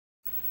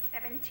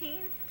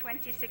17th,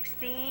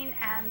 2016,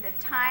 and the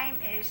time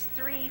is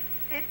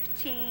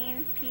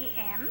 3:15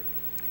 p.m.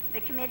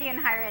 The Committee on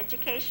Higher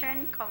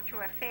Education,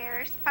 Cultural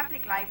Affairs,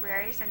 Public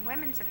Libraries, and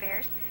Women's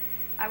Affairs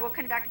will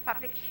conduct a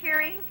public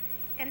hearing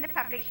in the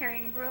public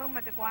hearing room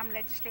of the Guam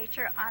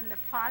Legislature on the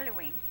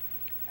following.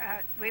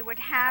 We would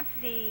have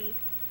the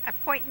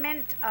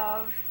appointment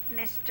of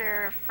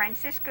Mr.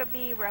 Francisco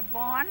B.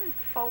 Rabon,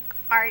 Folk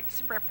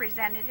Arts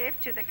Representative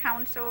to the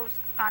Councils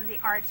on the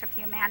Arts of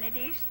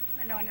Humanities,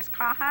 known as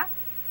CAHA,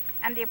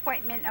 and the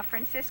appointment of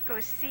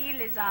Francisco C.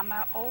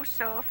 Lizama,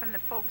 also from the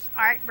Folks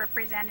Art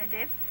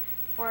Representative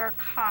for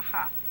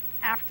CAHA.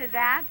 After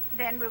that,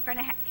 then we're going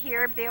to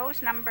hear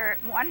bills number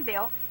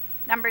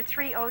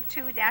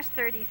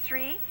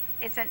 302-33.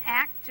 It's an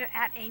act to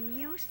add a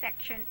new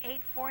section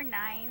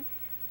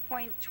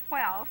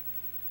 849.12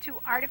 to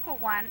Article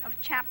 1 of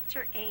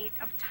Chapter 8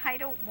 of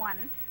Title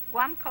 1,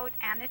 Guam Code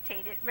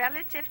Annotated,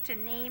 relative to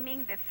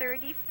naming the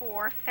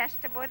 34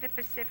 Festival of the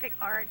Pacific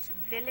Arts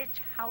Village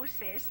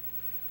Houses,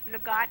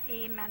 lugåt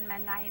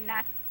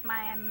ñaina-ta,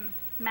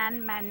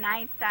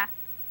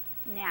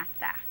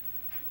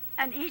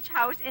 and each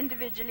house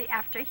individually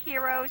after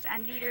heroes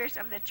and leaders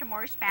of the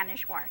Chamorro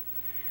Spanish War.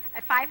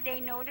 A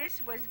 5-day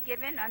notice was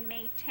given on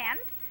May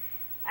 10th,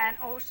 and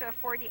also a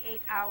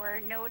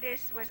 48-hour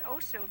notice was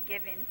also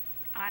given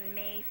on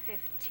May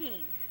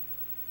 15th.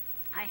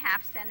 I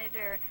have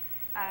Senator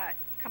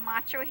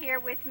Camacho here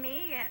with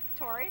me,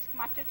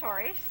 Camacho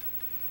Torres,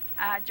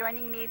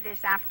 joining me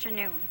this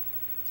afternoon.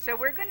 So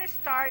we're going to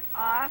start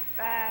off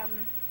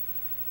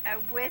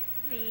with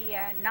the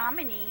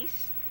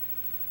nominees,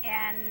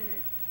 and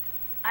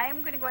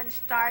I'm going to go ahead and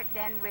start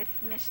then with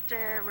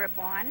Mr.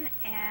 Rabon,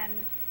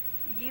 and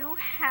you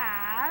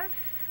have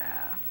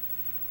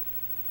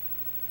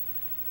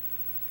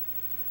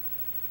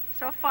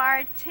so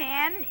far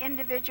 10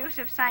 individuals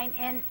have signed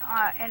in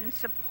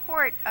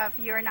support of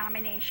your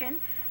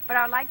nomination, but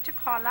I'd like to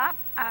call up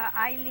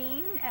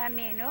Eileen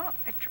Meno,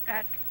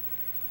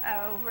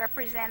 who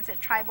represents a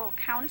tribal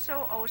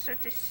council, also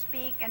to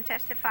speak and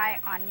testify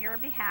on your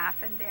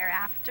behalf. And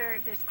thereafter,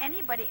 if there's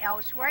anybody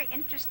else who are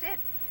interested,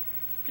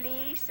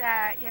 please,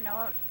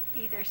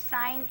 either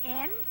sign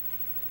in,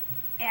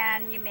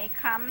 and you may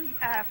come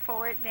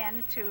forward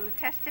then to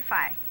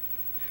testify.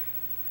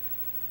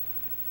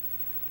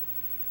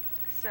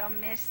 So,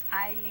 Miss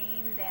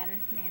Eileen,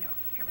 then Meno,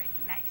 you're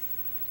recognized.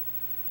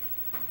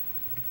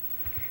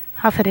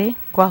 Hafere,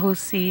 guahu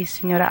si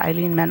Senora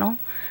Eileen Meno.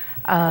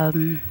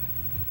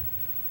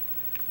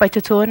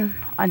 Baitutun,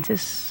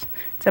 antes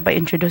by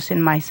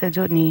introducing myself,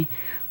 ni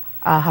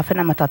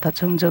hafena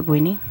matatatsung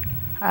jogwini.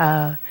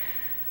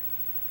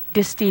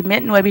 Desde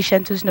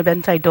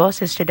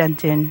 1992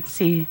 estudiante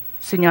si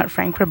Senor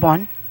Frank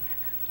Rabon,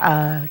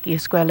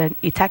 escuela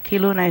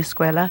itakilo na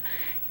escuela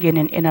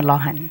ginin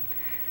inalahan.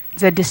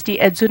 Desde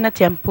edzu na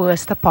tiempo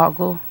esta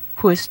pago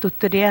huis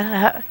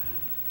tutoria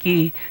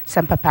ki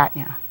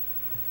sampapatnya.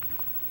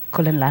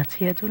 Kolen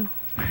lati edzu.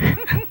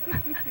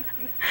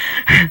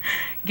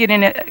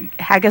 Ginin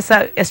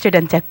hagasa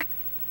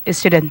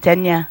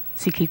estudantenya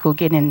si kiko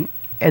ginin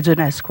edzu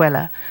na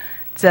escuela.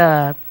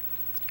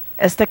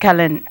 Esta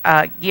kalen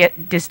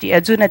desde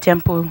edzu na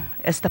tiempo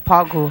esta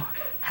pago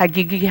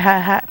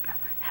hagigiha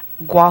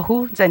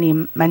guahu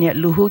zani manya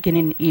luhu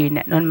ginin I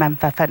non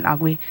mamfafan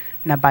agwi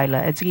na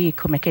baila edzgi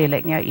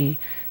kumekeleknya I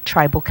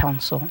tribal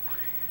council.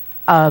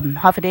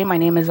 Hafade, my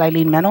name is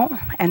Eileen Meno,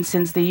 and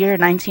since the year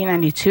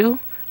 1992,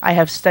 I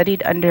have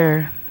studied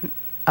under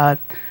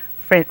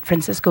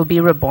Francisco B.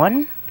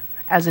 Rabon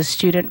as a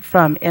student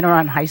from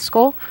Inaran High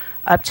School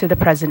up to the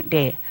present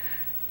day.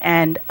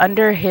 And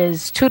under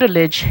his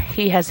tutelage,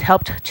 he has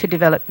helped to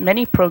develop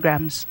many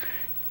programs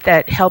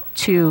that help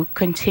to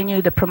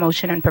continue the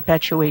promotion and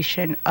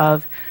perpetuation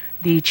of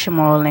the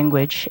Chamorro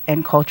language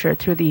and culture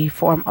through the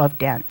form of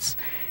dance.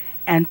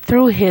 And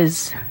through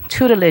his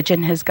tutelage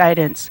and his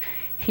guidance,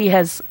 he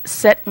has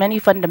set many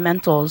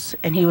fundamentals,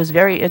 and he was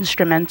very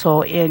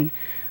instrumental in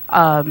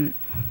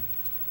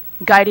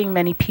guiding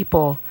many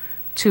people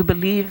to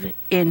believe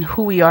in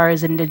who we are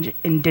as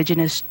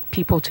indigenous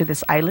people to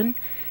this island.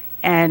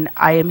 And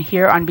I am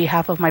here on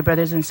behalf of my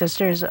brothers and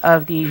sisters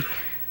of the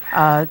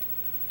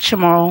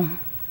Chamorro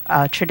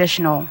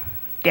traditional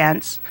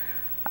dance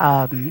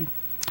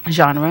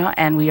genre,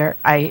 and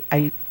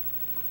I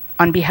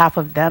on behalf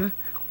of them,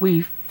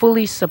 we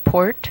fully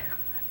support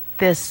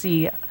this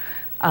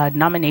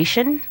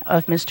nomination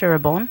of Mr.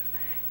 Rabon,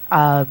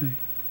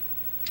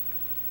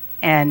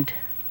 and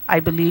I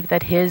believe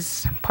that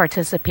his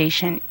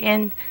participation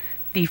in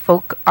the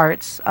folk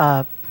arts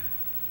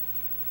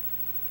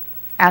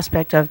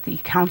aspect of the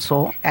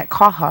council at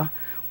CAHA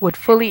would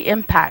fully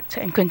impact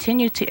and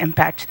continue to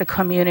impact the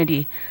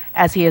community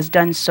as he has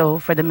done so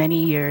for the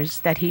many years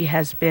that he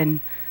has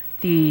been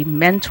the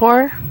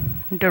mentor,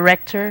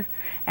 director,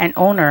 and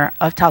owner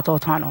of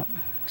Tautotano.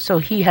 So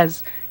he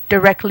has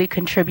directly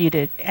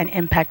contributed and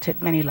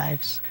impacted many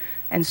lives.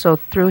 And so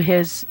through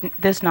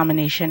this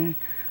nomination,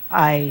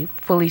 I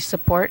fully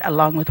support,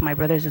 along with my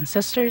brothers and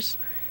sisters,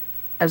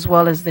 as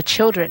well as the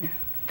children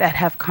that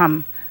have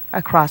come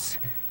across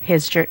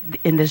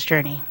in this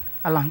journey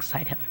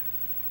alongside him.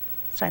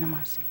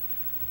 Sainamasi.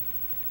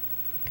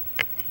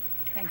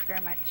 Thank you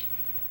very much.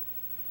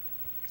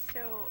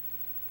 So,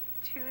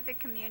 to the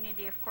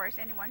community, of course,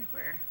 anyone who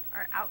are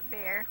out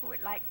there who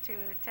would like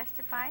to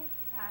testify,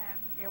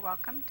 you're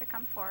welcome to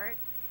come forward.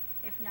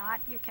 If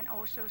not, you can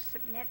also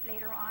submit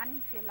later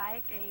on, if you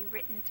like, a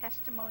written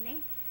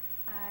testimony,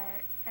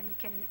 and you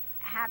can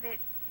have it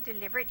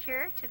delivered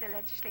here to the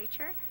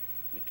legislature.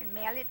 You can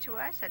mail it to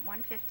us at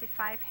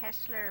 155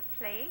 Hessler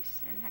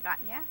Place in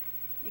Hagatna.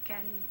 You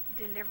can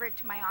deliver it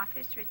to my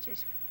office, which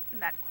is in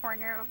that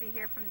corner over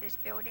here from this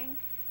building.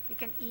 You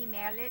can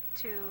email it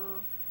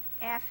to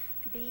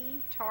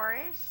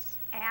fbtorres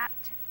at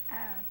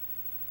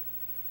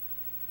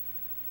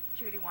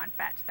Judy wants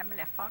back to the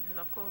left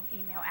local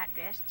email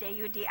address,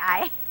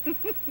 JUDI.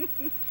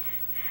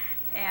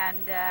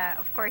 And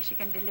of course, you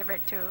can deliver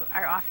it to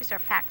our office or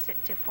fax it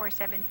to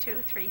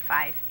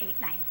 472-3589.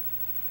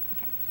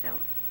 Okay, so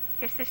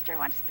your sister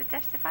wants to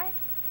testify?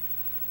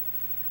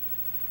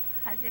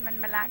 Hajiman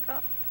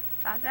Malago,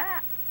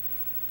 Sada.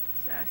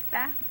 So,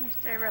 está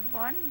Mr.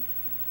 Rabon.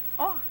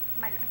 Oh,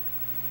 Malago.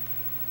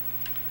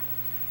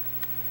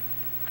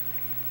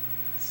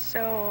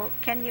 So,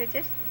 can you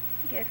just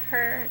give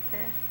her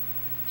the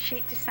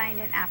sheet to sign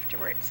in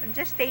afterwards? And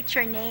just state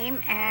your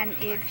name, and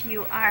if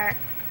you are,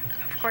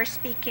 of course,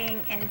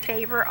 speaking in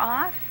favor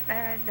of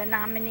the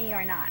nominee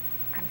or not.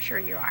 I'm sure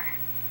you are.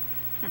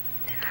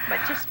 But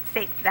just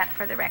state that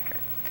for the record.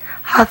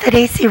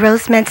 Hathadesi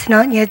Rose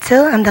Mentinot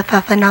Nyetu. I'm the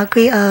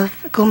Fafanagui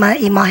of Guma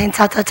Imahin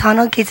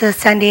Tatatano, Giza,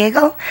 San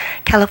Diego,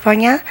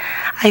 California.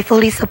 I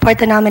fully support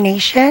the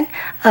nomination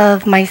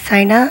of my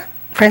Saina,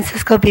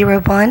 Francisco B.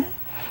 Rabon,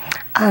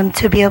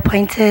 to be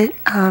appointed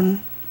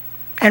and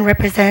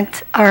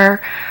represent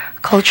our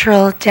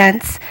cultural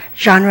dance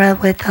genre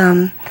with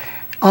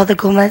all the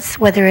Gumas,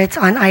 whether it's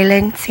on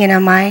island,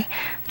 CNMI,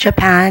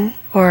 Japan,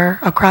 or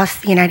across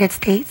the United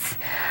States.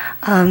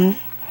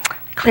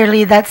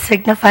 Clearly, that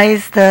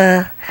signifies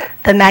the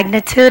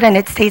magnitude, and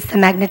it states the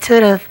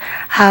magnitude of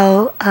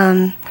how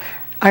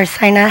our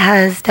Saina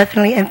has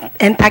definitely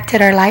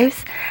impacted our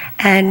lives,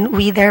 and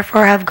we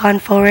therefore have gone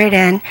forward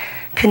and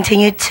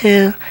continued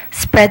to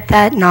spread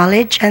that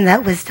knowledge and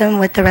that wisdom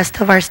with the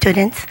rest of our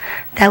students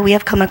that we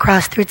have come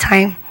across through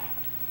time.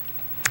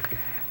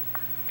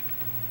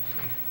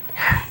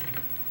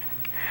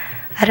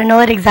 I don't know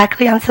what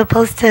exactly I'm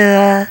supposed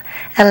to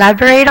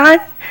elaborate on.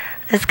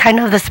 It's kind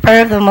of the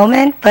spur of the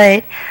moment,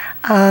 but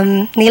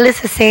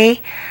needless to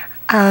say,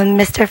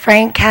 Mr.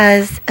 Frank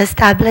has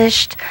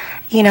established,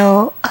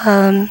 a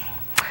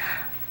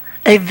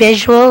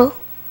visual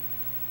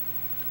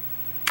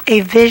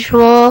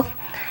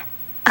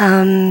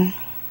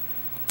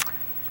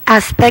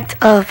aspect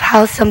of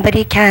how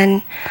somebody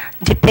can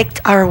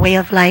depict our way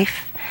of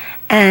life.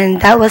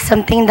 And that was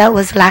something that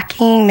was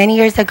lacking many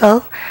years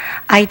ago.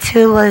 I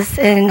too was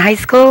in high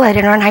school, at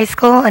Enron High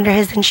School, under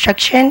his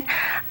instruction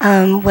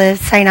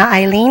with Saina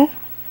Eileen,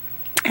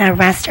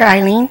 Master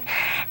Eileen.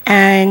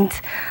 And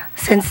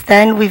since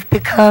then, we've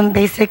become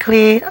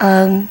basically,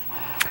 his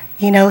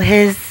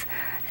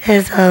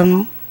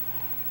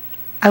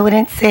I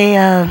wouldn't say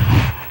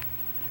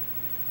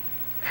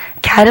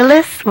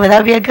catalyst, would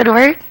that be a good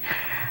word?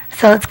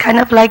 So it's kind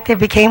of like we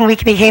became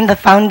the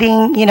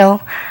founding,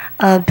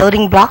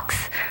 building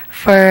blocks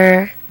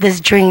for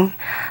this dream.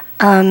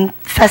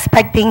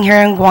 FESPEC being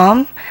here in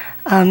Guam,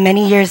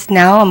 many years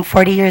now, I'm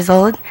 40 years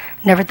old,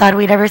 never thought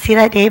we'd ever see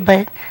that day,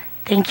 but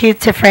thank you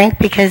to Frank,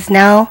 because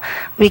now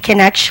we can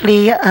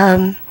actually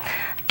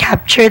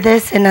capture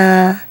this in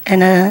a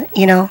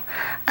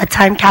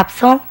time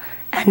capsule.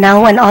 And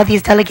now when all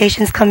these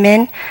delegations come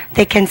in,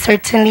 they can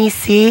certainly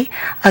see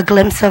a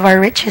glimpse of our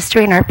rich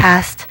history and our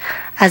past,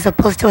 as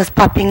opposed to us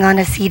popping on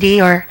a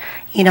CD or,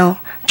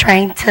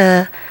 trying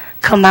to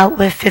come out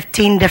with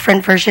 15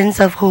 different versions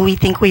of who we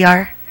think we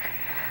are.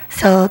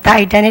 So the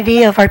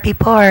identity of our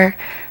people are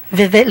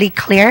vividly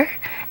clear,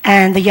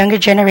 and the younger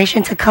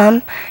generation to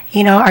come,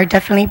 are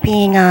definitely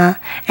being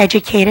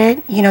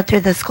educated,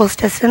 through the school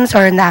systems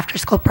or in the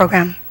after-school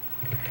program.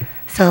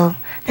 So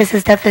this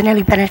is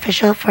definitely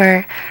beneficial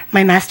for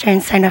my master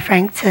and Saina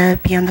Frank to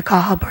be on the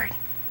CAHA board.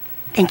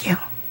 Thank you.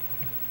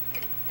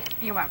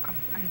 You're welcome,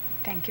 and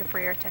thank you for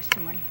your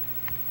testimony.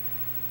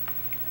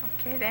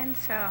 Okay then,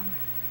 so,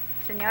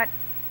 Senor,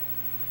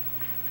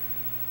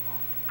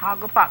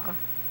 Hago Pago.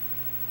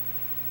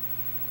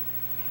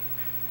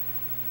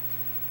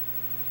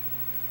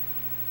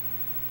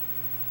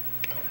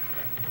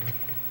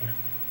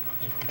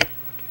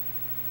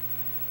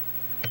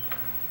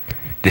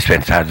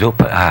 Dispensado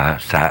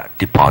sa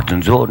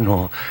tipodon zo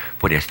no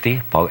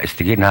podeste pau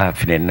estige na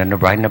finena na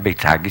brain na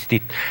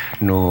betagistit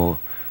no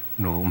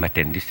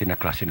matendis na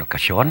klase no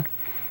kasyon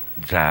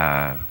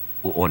za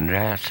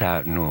uonra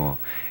sa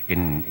no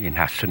in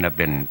hasuna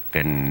ben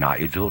na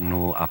izo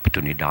no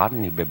oportunidad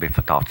ni bebe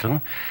vertausung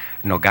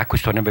no ga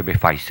questione bebe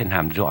faisen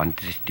ham zo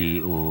antes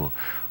di u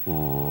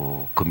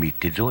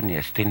committee zo ni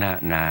este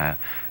na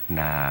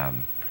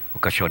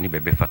occasioni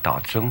bebe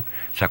vertausung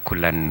sa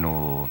kulan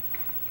no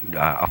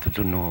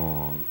afuzu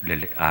no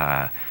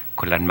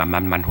kulan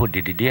manho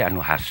didi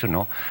anu hasu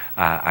no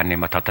ane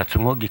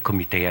matatatsungo gi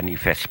komite ani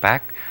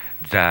FESPAC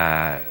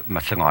za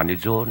masangani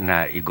zo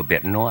na I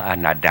gobyerno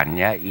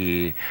nadanya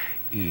I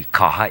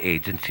CAHA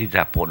agency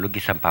za polo gi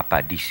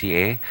sampapa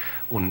DCA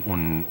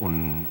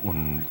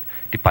un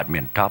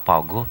departamento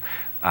pago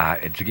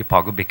edzigi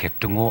pago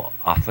beketungo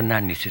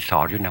afana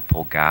necessario na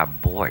poga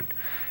board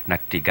na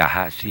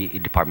tigaha si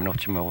Department of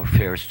Chamorro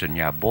Affairs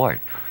dunya board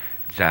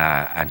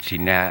za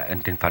ansina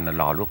entin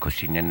fanalalo ko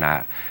sinya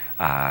na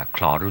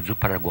claro zu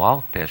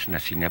Paraguay pes na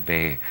sinya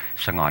be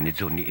sangani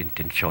zo ni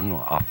intention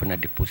no afana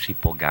deposi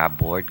poga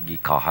board gi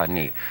CAHA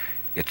ni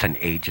it's an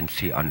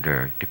agency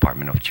under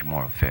Department of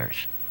Chamorro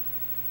Affairs.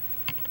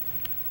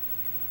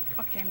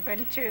 Okay, I'm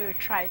going to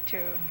try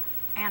to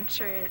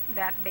answer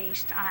that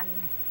based on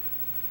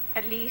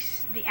at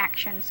least the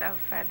actions of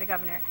the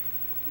governor.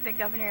 The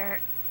governor,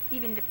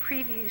 even the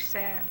previous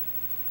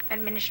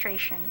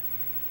administration,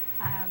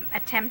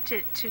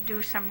 attempted to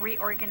do some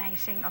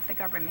reorganizing of the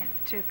government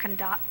to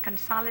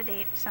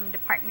consolidate some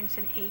departments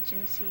and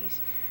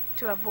agencies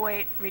to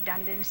avoid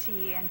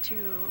redundancy and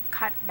to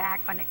cut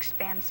back on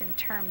expense in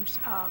terms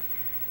of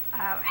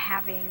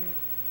having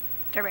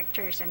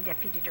directors and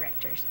deputy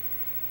directors.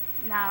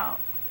 Now,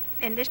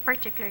 in this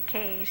particular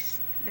case,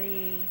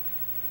 the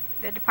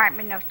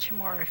Department of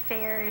Chamorro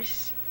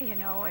Affairs,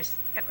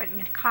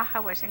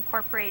 CAHA was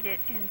incorporated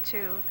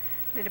into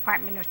the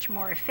Department of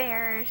Chamorro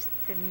Affairs,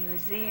 the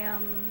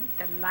museum,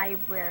 the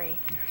library,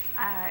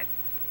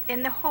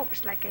 in the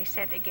hopes, like I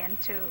said again,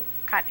 to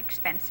cut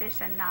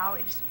expenses, and now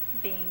it's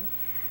being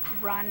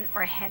run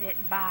or headed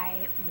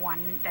by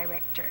one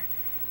director,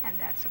 and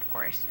that's of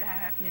course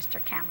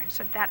Mr. Cameron.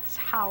 So that's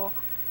how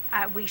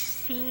we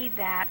see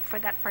that for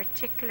that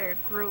particular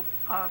group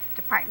of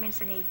departments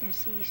and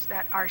agencies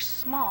that are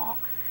small,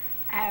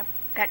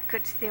 that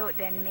could still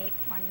then make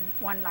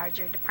one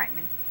larger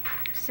department.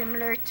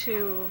 Similar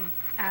to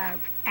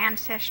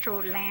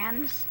ancestral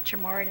lands,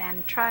 Chamorro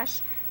Land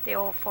Trust, they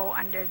all fall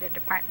under the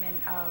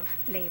Department of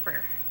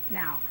Labor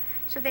now.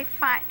 So they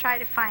try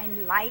to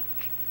find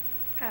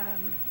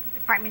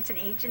departments and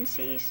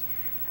agencies,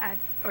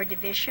 or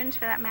divisions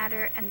for that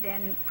matter, and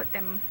then put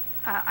them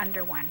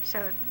under one.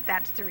 So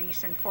that's the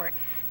reason for it.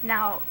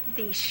 Now,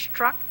 the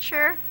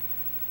structure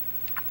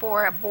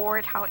for a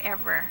board,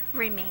 however,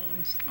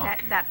 remains. Okay.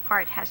 That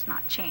part has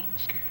not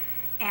changed. Okay.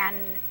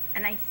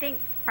 And I think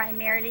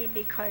primarily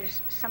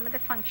because some of the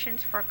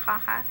functions for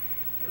CAHA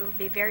will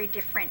be very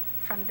different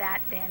from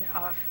that than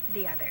of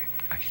the other.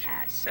 I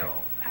see.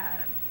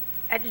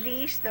 At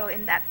least though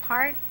in that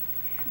part,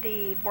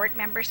 the board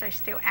members are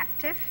still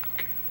active,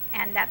 Okay.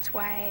 and that's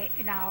why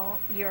now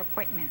your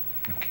appointment.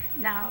 Okay.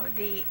 Now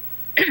the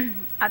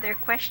other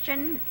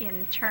question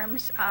in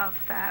terms of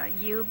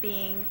you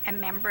being a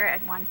member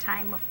at one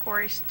time, of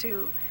course,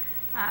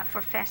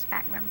 for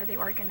FESPAC, remember the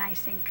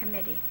organizing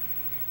committee,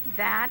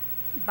 that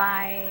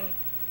by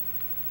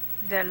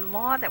the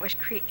law that was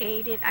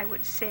created, I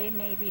would say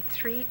maybe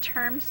 3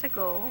 terms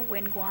ago,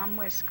 when Guam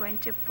was going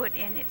to put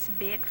in its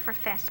bid for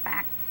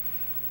FESPAC,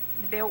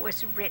 the bill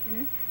was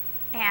written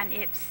and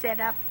it set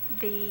up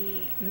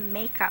the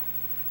makeup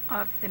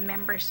of the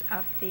members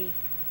of the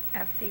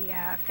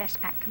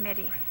FESPAC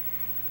committee.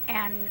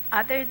 And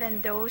other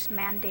than those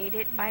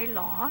mandated by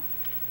law,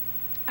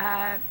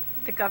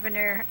 the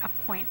governor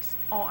appoints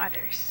all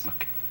others.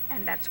 Okay.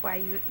 And that's why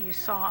you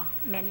saw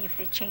many of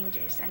the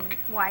changes, and Okay.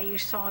 why you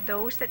saw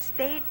those that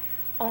stayed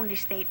only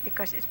stayed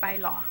because it's by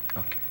law.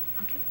 Okay.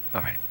 Okay.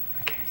 All right.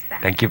 Okay. That's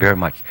that. Thank you very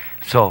much.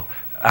 So,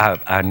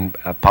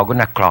 pago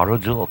na klaro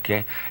zo,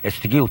 okay.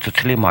 Estigi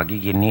ututsili magi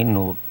gini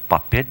no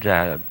papid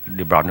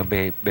librano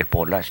be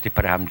pola esti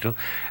paramzo.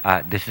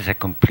 This is a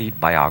complete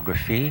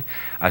biography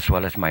as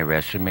well as my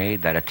resume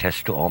that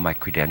attests to all my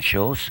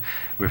credentials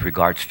with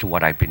regards to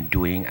what I've been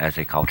doing as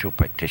a cultural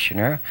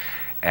practitioner.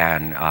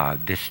 And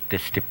this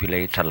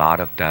stipulates a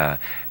lot of the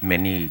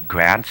many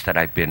grants that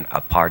I've been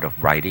a part of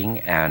writing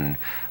and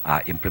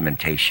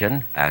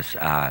implementation as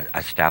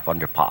staff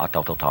under PAHA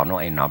Tautotano,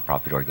 a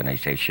nonprofit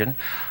organization.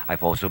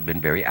 I've also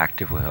been very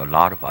active with a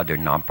lot of other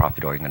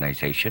nonprofit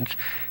organizations,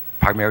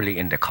 primarily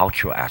in the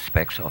cultural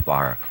aspects of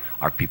our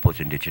people's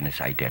indigenous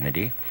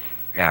identity,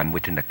 and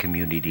within the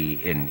community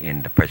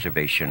in the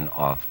preservation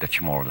of the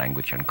Chamorro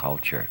language and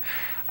culture.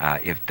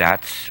 If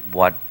that's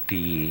what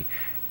the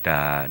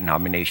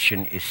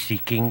nomination is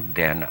seeking,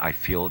 then I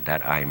feel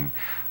that I'm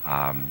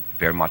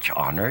very much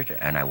honored,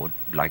 and I would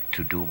like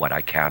to do what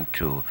I can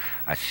to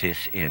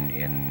assist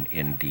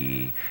in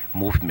the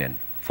movement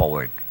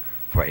forward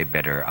for a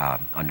better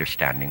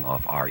understanding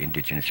of our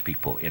indigenous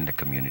people in the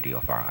community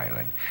of our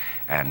island.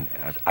 And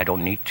I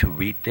don't need to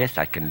read this.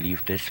 I can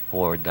leave this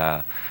for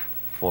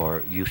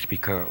you,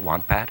 Speaker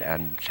Wampat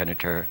and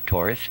Senator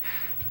Torres,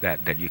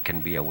 that you can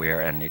be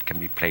aware, and it can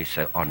be placed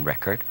on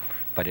record.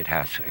 But it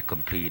has a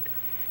complete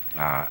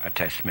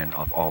attestment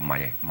of all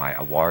my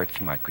awards,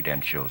 my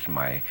credentials,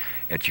 my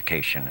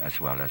education,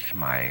 as well as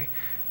my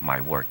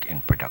work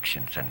in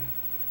productions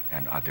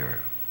and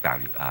other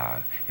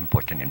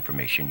important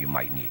information you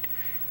might need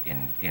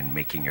in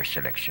making your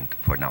selection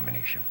for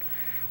nomination.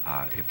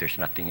 If there's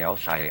nothing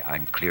else,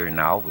 I'm clear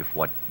now with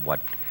what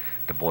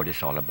the board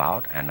is all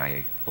about, and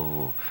I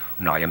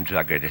naayam ju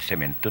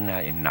agradecimiento na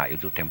in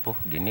naidu tempo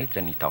gini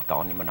jani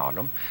tao ni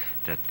manalom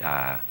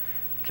that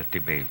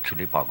tibe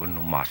chuli pagun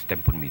no mas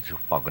tempo mizu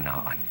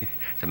pagunaan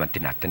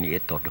samantinatani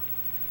etodo.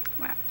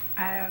 Well,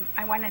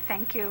 I want to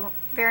thank you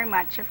very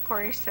much, of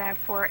course,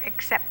 for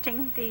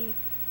accepting the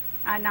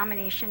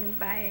nomination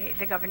by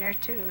the governor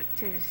to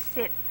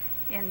sit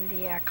in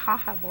the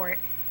CAHA board.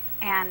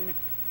 And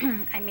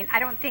I mean, I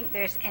don't think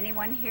there's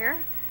anyone here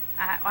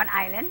on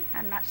island,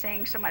 I'm not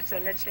saying so much the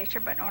legislature,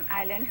 but on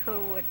island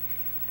who would,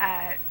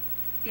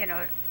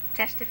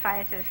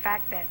 testify to the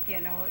fact that,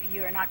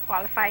 you are not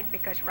qualified,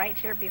 because right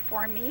here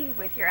before me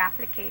with your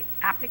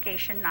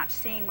application, not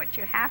seeing what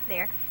you have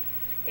there,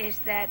 is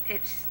that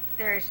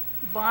there's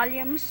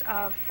volumes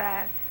of,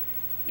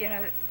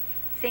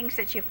 things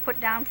that you've put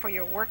down for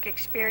your work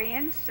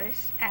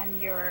experiences and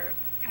your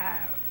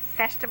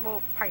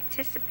festival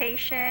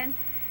participation.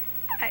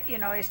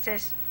 It's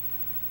just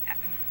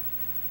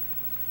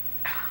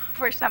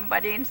for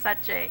somebody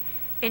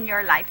in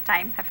your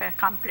lifetime have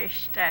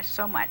accomplished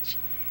so much,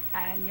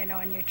 and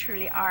and you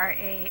truly are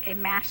a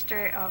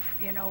master of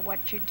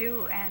what you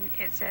do, and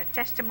it's a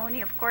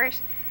testimony, of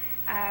course.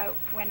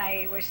 When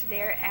I was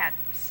there at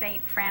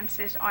St.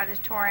 Francis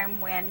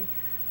Auditorium, when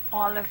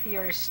all of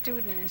your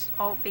students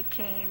all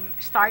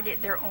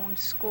started their own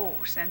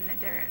schools and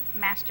they're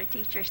master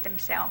teachers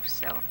themselves,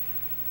 so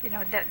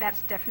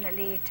that's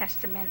definitely a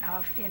testament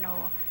of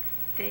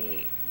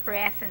the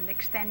breadth and the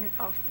extent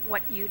of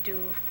what you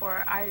do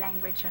for our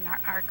language and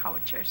our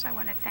culture. So I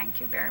want to thank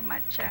you very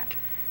much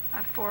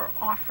for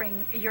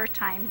offering your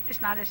time.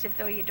 It's not as if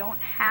though you don't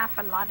have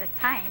a lot of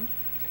time,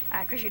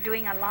 because you're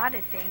doing a lot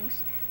of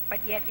things, but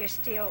yet you're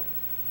still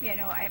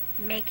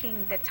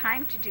making the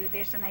time to do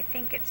this, and I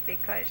think it's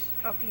because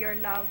of your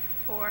love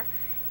for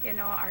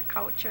our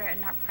culture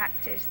and our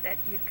practice that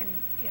you can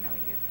you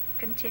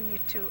continue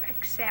to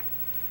accept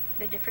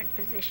the different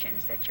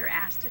positions that you're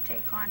asked to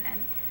take on,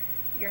 and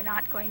you're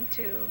not going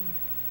to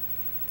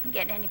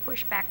get any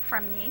pushback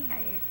from me.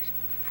 I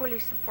fully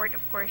support, of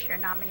course, your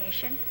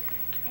nomination,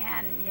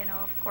 and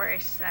of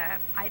course,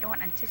 I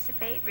don't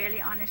anticipate,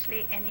 really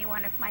honestly, any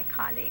one of my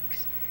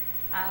colleagues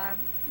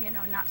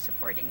not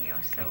supporting you.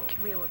 So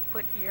we would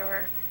put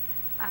your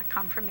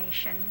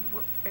confirmation,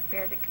 we'll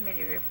prepare the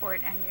committee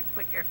report, and you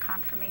put your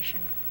confirmation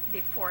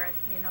before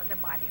the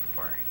body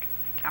for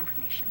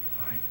confirmation.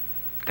 All right.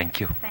 Thank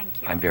you.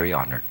 Thank you. I'm very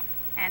honored.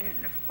 And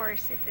of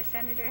course, if the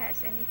senator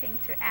has anything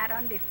to add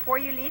on before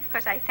you leave,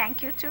 because I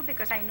thank you too,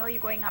 because I know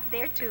you're going up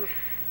there to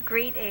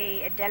greet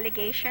a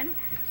delegation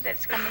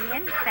that's coming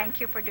in. Thank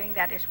you for doing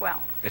that as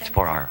well. It's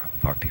Senator?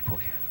 for our people.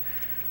 Yeah.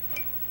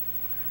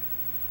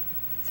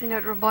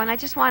 Senator Rabon, I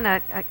just want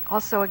to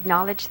also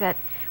acknowledge that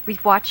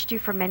we've watched you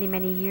for many,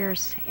 many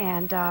years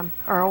and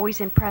are always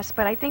impressed.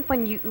 But I think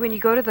when you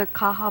go to the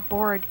CAHA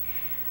board,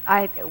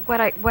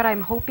 what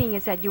I'm hoping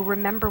is that you'll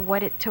remember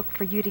what it took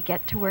for you to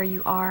get to where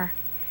you are,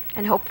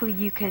 and hopefully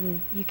you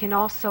can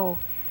also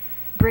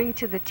bring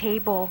to the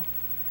table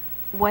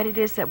what it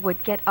is that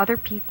would get other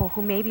people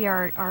who maybe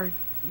are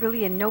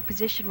really in no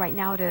position right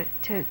now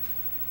to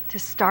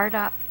start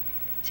up,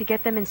 to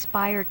get them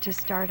inspired to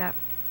start up.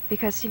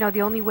 Because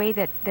the only way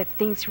that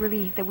things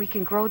really, that we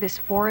can grow this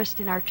forest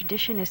in our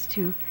tradition is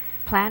to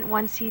plant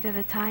one seed at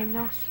a time,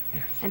 no?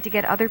 Yes. And to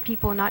get other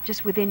people, not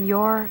just within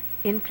your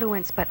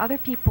influence, but other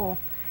people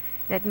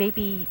that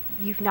maybe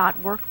you've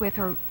not worked with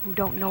or who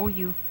don't know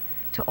you,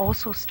 to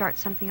also start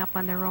something up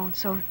on their own.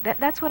 So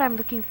that's what I'm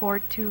looking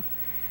forward to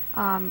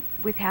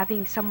with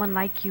having someone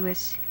like you.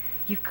 Is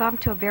you've come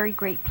to a very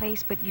great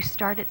place, but you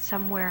started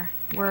somewhere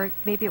where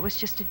maybe it was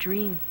just a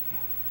dream,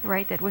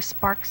 right? That was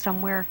sparked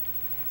somewhere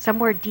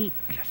deep.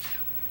 Yes.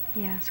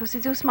 Yeah. So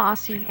Sidus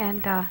Maasi,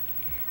 and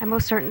I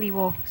most certainly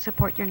will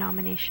support your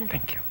nomination.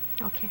 Thank you.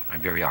 Okay.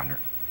 I'm very honored.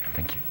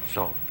 Thank you.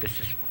 So this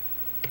is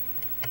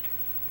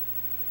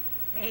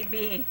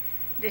Maybe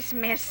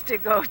dismissed to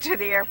go to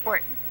the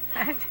airport.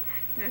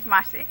 Ms.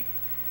 Masi.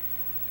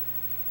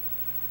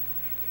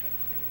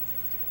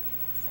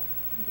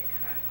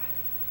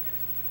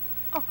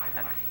 Oh,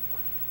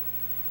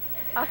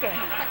 okay.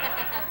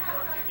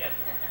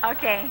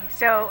 Okay,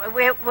 so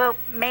we'll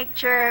make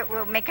sure,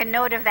 we'll make a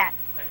note of that.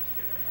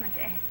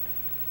 Okay.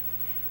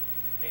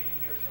 So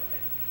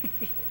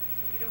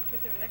we don't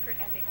put the record,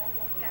 and they all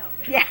walked out.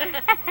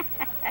 Yeah.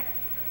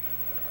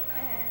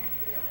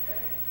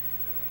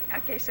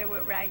 Okay, so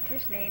we'll write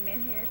his name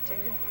in here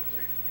too.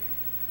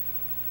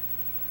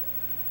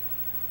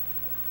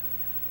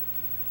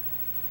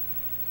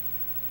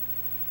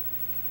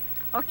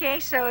 Okay,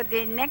 so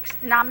the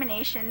next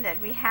nomination that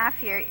we have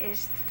here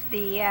is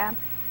the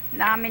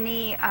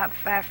nominee of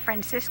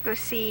Francisco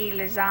C.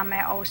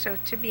 Lizama, also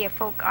to be a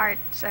folks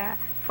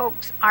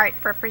art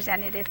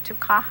representative to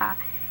CAHA.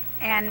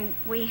 And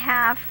we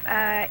have,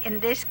 in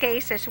this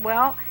case as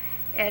well,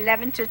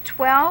 11 to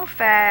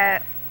 12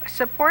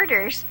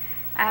 supporters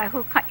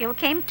who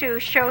came to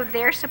show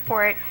their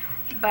support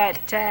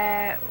but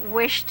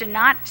wish to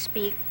not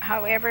speak.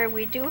 However,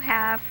 we do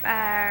have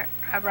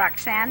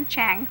Roxanne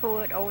Chang, who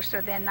would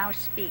also then now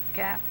speak,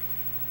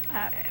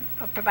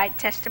 provide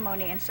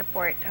testimony in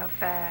support of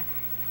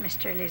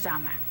Mr.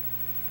 Lizama.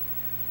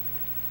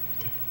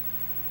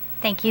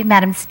 Thank you,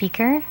 Madam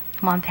Speaker,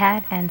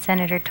 Mompad, and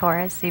Senator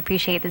Torres. We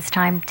appreciate this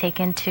time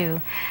taken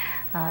to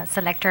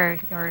select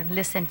or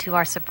listen to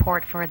our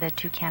support for the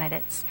two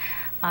candidates.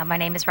 My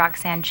name is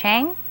Roxanne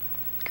Chang,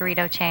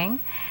 Garrido Chang,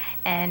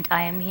 and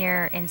I am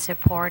here in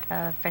support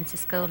of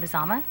Francisco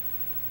Lizama.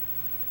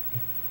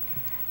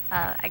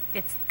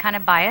 It's kind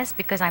of biased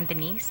because I'm the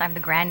niece. I'm the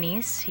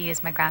grandniece. He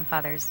is my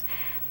grandfather's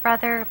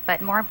brother,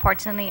 but more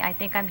importantly, I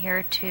think I'm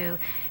here to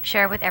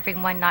share with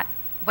everyone not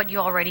what you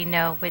already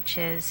know, which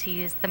is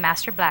he is the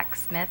master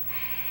blacksmith.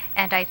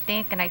 And I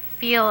think and I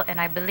feel and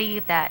I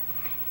believe that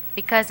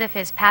because of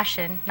his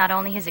passion, not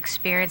only his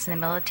experience in the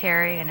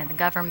military and in the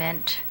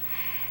government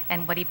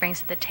and what he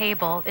brings to the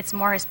table, it's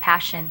more his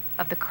passion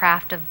of the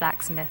craft of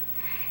blacksmith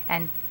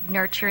and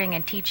nurturing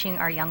and teaching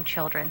our young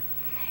children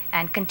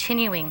and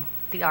continuing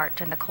the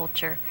art and the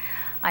culture.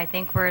 I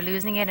think we're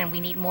losing it, and we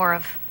need more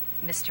of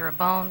Mr.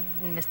 Rabon,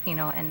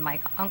 and my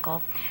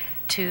uncle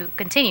to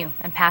continue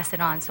and pass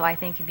it on. So I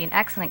think he'd be an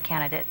excellent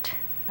candidate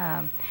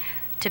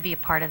to be a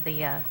part of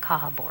the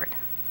CAHA board.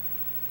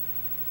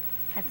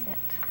 That's it.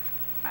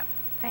 Well,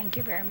 thank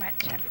you very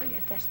much for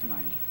your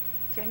testimony.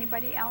 Is there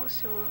anybody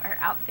else who are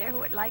out there who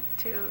would like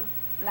to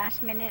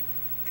last minute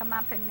come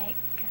up and make?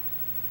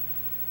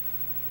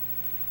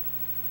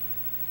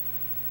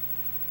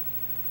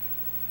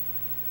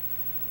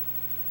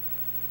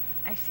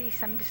 I see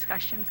some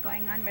discussions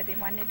going on whether they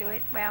want to do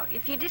it. Well,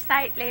 if you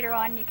decide later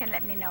on, you can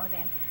let me know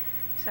then.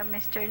 So,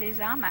 Mr.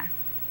 Lizama.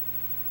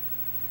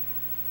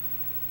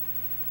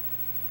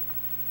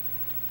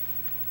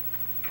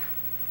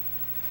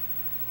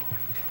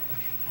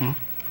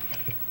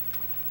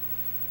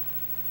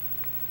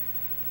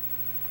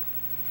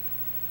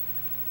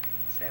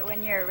 So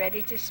when you're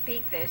ready to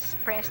speak,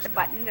 press the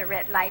button. The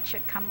red light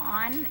should come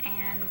on,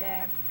 and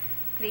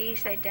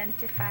please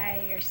identify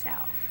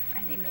yourself.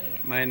 And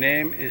My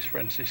name is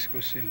Francisco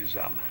C.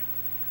 Lizama,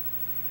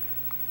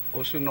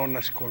 also known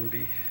as Corned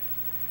Beef.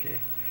 Okay.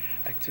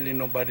 Actually,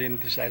 nobody in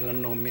this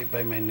island know me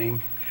by my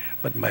name,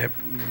 but by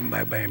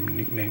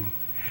nickname.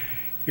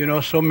 You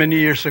know, so many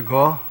years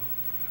ago,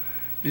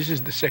 this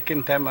is the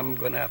second time I'm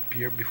going to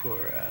appear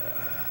before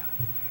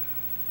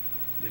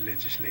the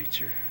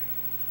legislature.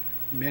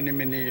 Many,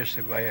 many years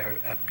ago, I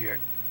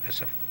appeared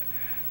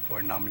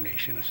for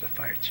nomination as a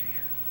fire chief.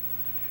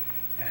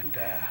 And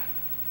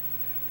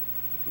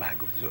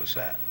magusto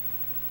sa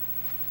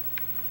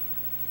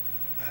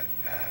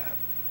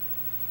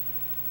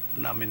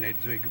nominate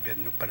do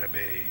gobyerno para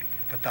be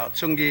pataot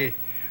sunggi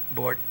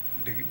board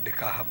the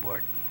CAHA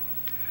board.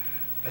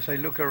 As I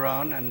look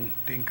around and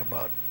think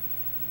about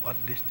what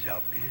this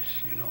job is,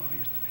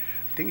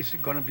 I think it's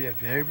going to be a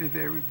very,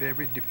 very,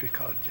 very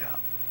difficult job.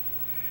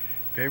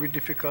 Very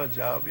difficult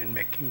job in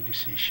making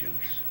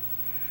decisions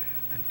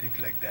and things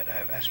like that.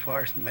 As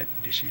far as my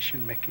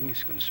decision making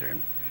is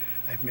concerned,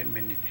 I've made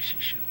many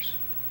decisions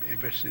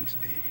ever since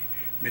the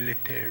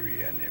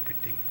military and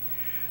everything.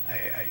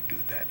 I do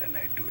that, and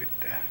I do it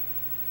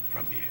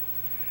from here.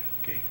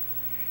 Okay,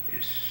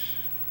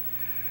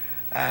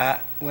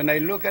 when I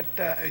look at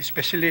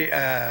especially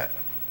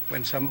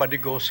when somebody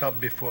goes up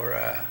before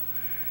a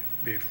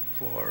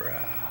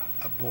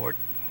board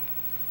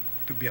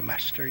to be a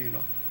master,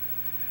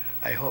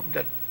 I hope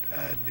that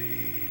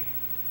the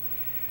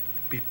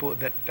people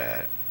that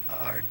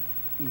are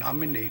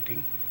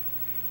nominating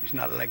is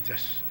not like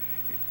just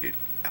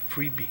a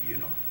freebie,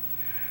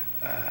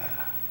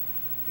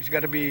 It's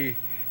got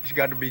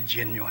to be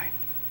genuine.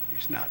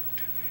 It's not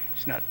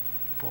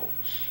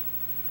false.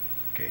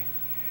 Okay,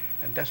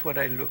 and that's what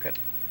I look at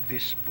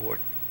this board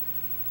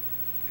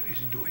is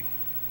doing.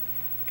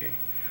 Okay,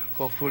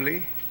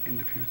 hopefully in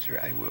the future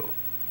I will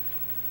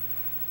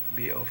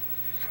be of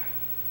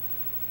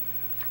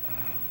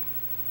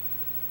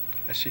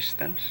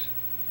assistance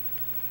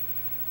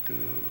to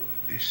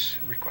this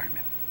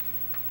requirement.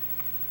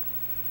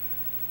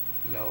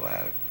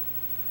 Lawa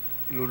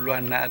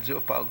luluan na adzo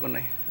pa ako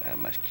na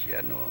mas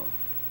kiano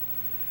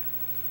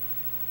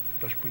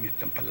dos punit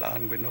ng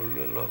palaan ko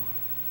lulo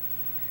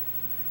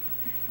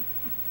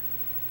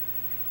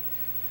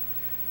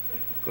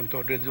con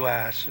todo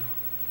duaso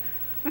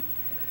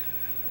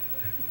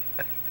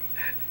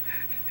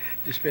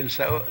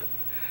dispensa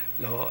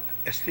lo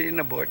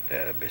na board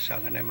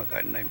besangan na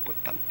magana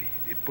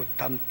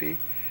importante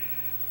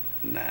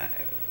na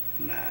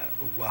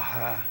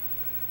uwaha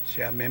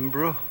siya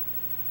membro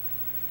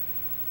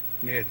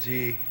ni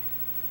Ed.D.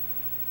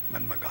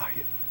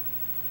 manmagahit.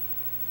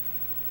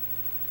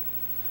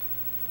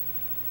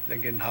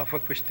 Again, half a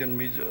question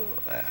medyo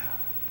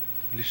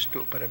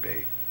listo para ba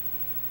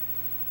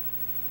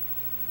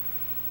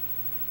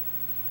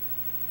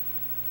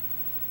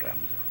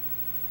Ramzo.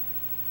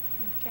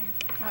 Okay,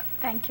 well,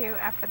 thank you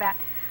for that.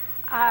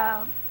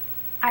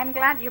 I'm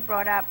glad you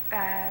brought up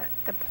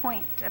the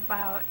point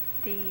about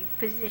the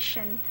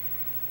position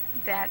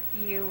that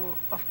you,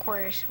 of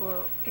course,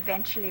 will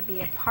eventually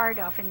be a part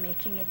of in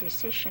making a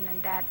decision,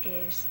 and that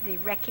is the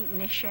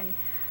recognition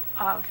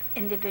of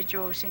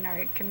individuals in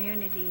our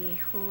community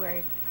who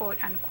are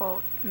quote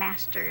unquote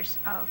masters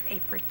of a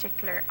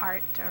particular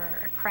art or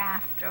a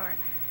craft or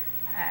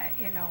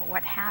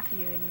what have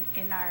you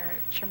in our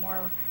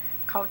Chamorro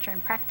culture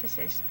and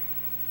practices.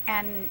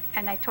 And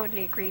I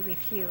totally agree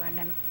with you, and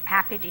I'm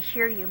happy to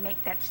hear you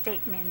make that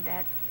statement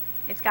that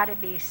it's got to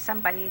be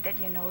somebody that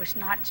is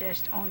not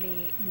just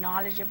only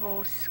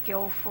knowledgeable,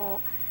 skillful,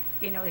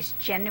 is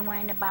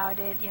genuine about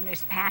it,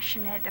 is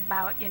passionate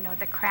about,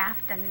 the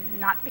craft, and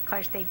not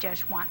because they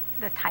just want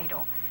the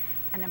title.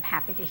 And I'm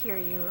happy to hear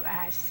you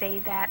say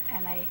that,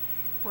 and I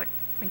would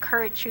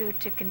encourage you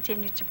to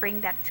continue to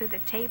bring that to the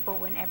table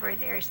whenever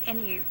there's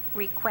any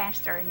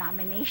request or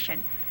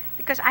nomination,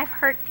 because I've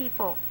heard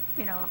people,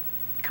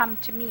 come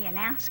to me and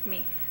ask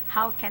me,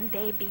 how can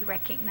they be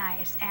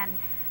recognized? And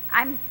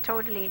I'm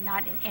totally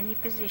not in any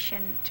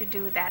position to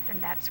do that,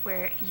 and that's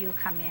where you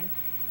come in.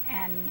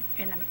 And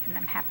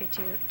I'm happy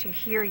to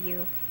hear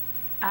you,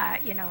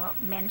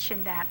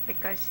 mention that,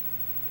 because,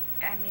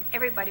 I mean,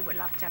 everybody would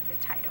love to have the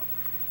title,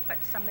 but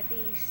some of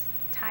these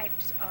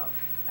types of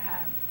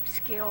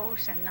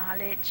skills and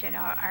knowledge,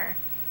 are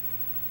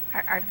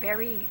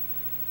very,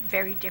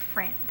 very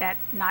different, that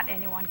not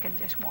anyone can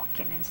just walk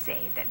in and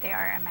say that they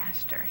are a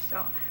master.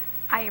 So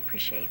I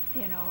appreciate,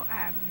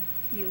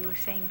 you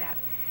saying that.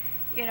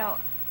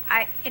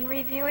 In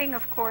reviewing,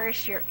 of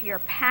course, your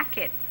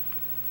packet,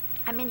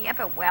 I mean, you have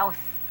a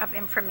wealth of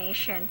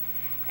information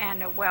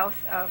and a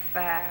wealth of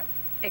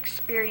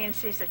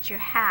experiences that you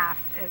have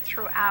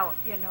throughout,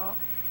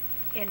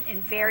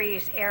 in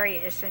various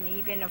areas, and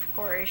even, of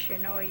course,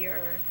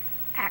 your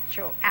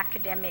actual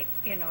academic,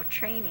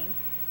 training.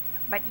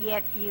 But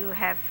yet you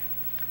have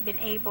been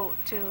able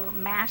to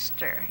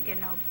master,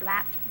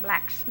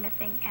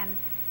 blacksmithing, and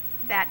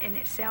that in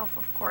itself,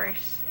 of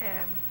course,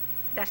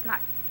 does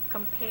not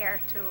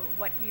compare to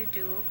what you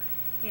do,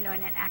 in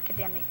an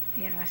academic,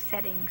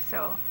 setting.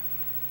 So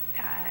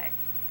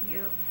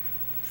you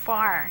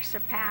far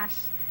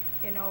surpass,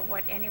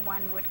 what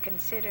anyone would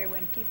consider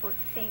when people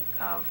think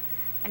of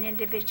an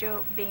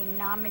individual being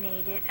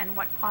nominated and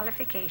what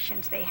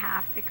qualifications they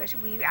have, because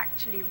we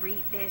actually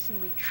read this and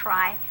we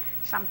try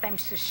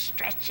sometimes to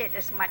stretch it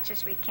as much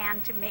as we can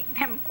to make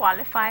them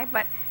qualify,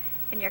 but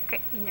in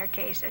your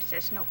case, there's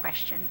just no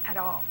question at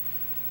all.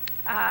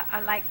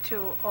 I'd like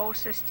to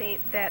also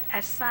state that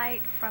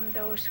aside from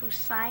those who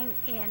sign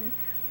in,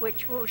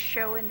 which will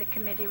show in the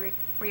committee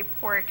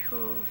report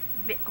who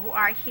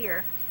are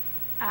here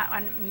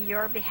on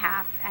your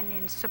behalf and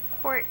in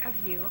support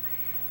of you,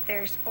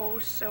 there's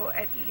also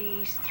at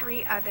least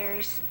 3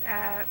 others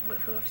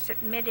who have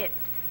submitted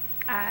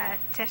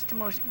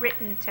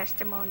written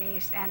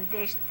testimonies, and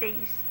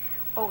these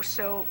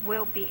also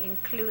will be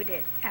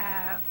included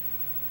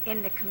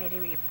in the committee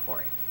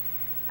report.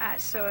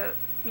 So,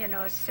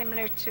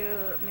 similar to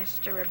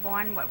Mr.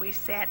 Rabon, what we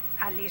said,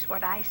 at least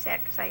what I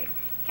said, because I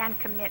can't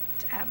commit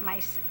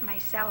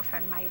myself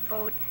and my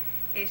vote,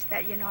 is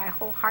that, I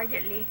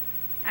wholeheartedly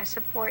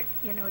support,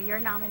 your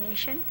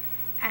nomination,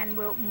 and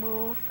will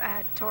move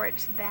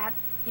towards that,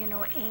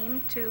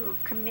 aim to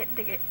complete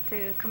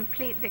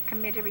the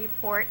committee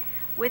report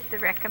with the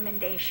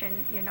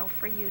recommendation,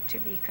 for you to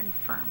be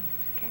confirmed,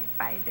 okay,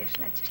 by this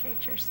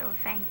legislature. So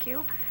thank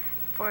you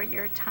for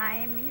your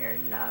time, your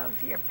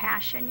love, your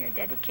passion, your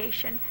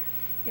dedication,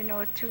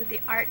 to the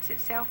arts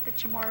itself, the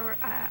Chamorro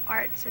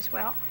arts as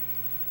well,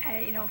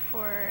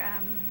 for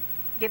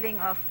giving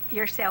of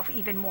yourself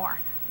even more,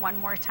 one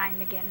more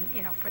time again,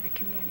 for the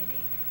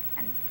community.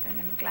 And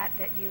I'm glad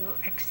that you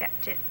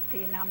accepted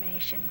the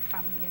nomination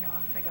from,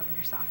 the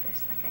governor's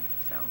office. Okay,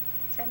 so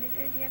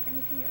Senator, do you have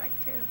anything you'd like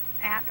to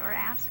add or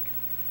ask?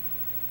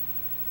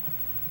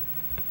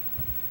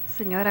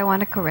 Senor, I want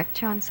to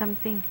correct you on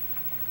something.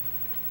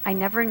 I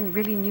never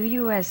really knew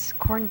you as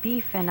corned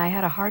beef, and I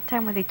had a hard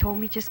time when they told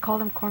me just call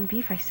him corned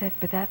beef. I said,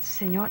 but that's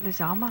Senor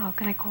Lizama. How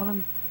can I call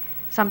him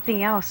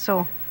something else?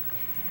 So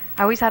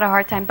I always had a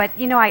hard time. But,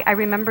 I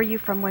remember you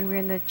from when we were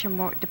in the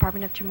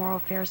Department of Chamorro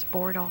Affairs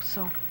Board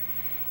also.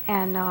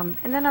 And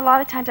then a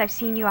lot of times I've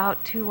seen you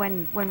out too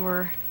when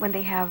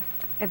they have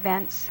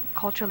events,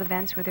 cultural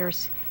events where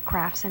there's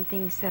crafts and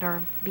things that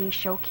are being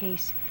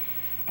showcased.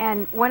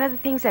 And one of the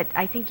things that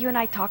I think you and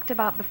I talked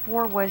about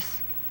before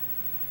was,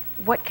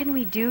 what can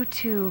we do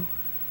to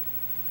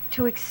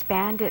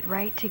expand it,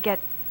 right?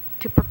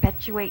 To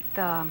perpetuate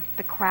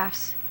the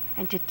crafts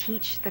and to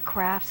teach the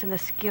crafts and the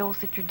skills,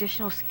 the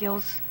traditional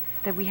skills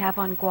that we have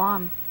on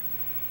Guam.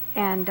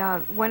 And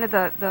one of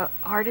the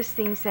hardest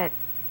things that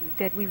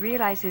we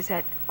realize is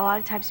that a lot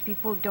of times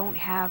people don't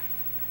have,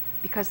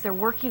 because they're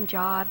working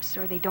jobs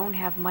or they don't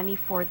have money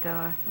for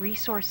the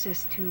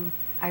resources to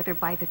either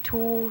buy the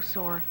tools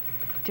or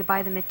to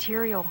buy the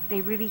material, they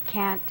really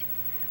can't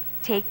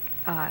take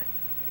their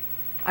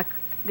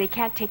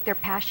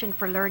passion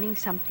for learning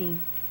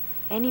something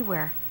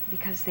anywhere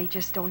because they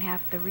just don't have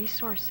the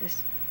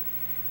resources.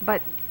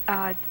 But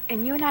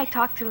and you and I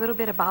talked a little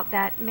bit about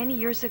that many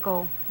years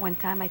ago. One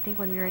time, I think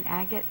when we were in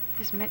Agate,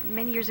 just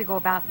many years ago,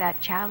 about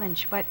that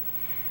challenge. But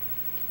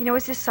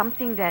is this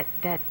something that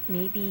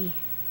maybe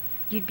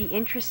you'd be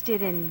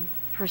interested in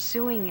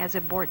pursuing as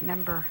a board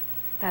member?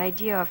 That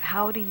idea of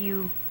how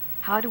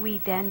do we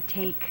then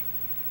take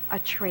a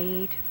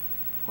trade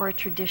or a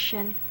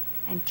tradition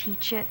and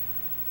teach it,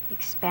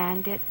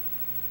 expand it,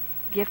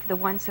 give the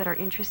ones that are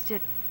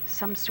interested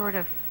some sort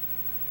of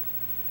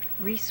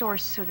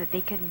resource so that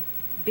they can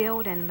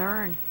build and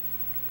learn.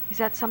 Is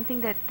that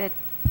something that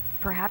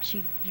perhaps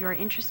you're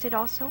interested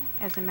also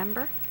as a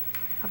member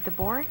of the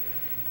board?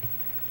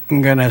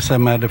 Nga sa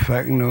matter of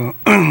fact no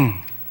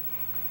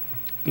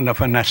na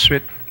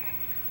fanaswit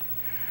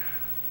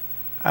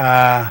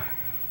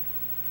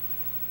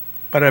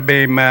para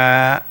be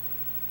ma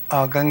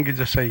agang gid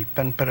sa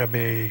ipan para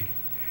be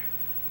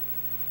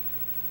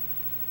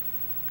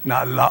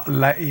na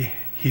lai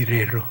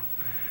hirero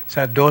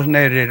sa dos na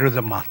hirero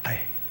da matay.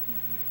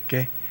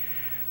 Okay?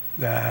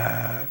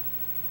 Da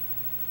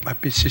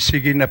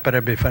mapisisigi na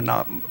para be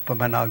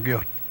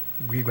pamanagyo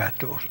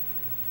gigato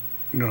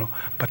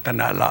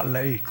patana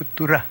lai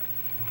kultura.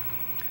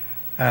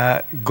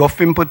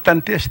 Gof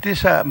importante esti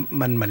sa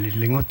man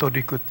malilingo to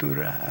di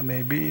kultura.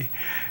 Maybe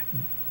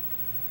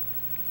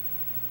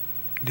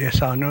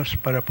 10 anos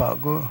para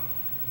pago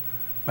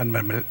man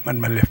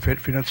malefet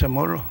final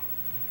Chamorro.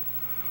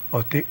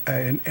 O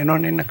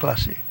enon na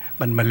klase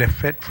man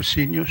malefet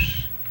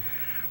Fusinius,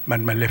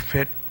 man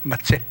malefet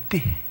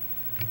Mazzetti.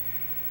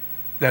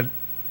 Da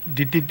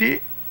di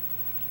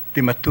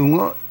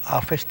matungo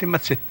afesti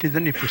Mazzetti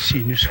dan i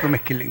Fusinius ko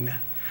makiling na.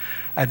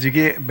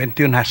 Ajige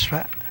 21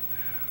 haswa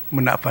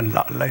muna pan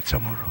lalay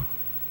Chamorro.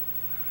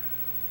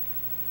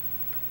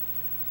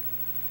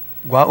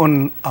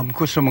 Gwaon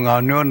amko sa mga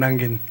ano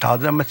nangin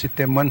taza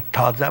Mazzettemon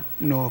taza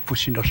no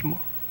Fusinos mo.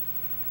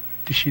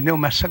 Tisino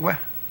masagwa.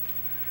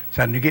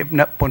 Sa nigip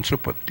na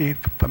ponsupoti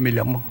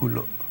pamilya mo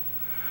hulo.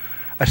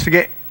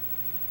 Asige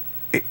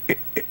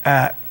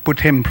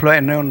put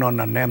employ no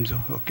na nemzo,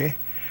 okay?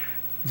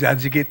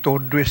 Zazige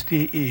todo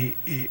esti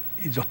i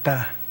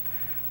zota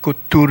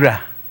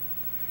kultura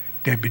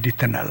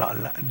debidita na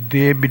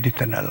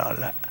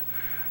lala.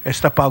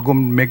 Esta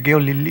pagum megeo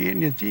lili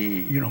niya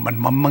si man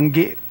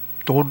mamangge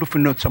todo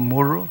finot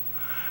Chamorro.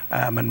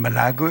 Man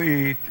malago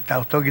i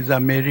tautog iz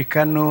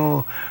America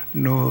no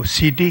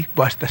CD,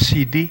 basta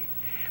CD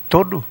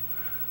todo.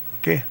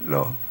 Okay,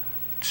 lo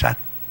sat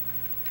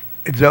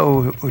edza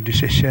o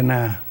decision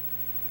na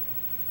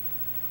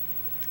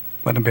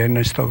Panabena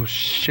sto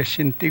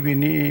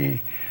 60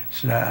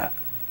 sa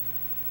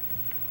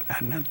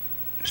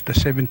sta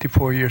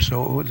 74 years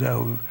old za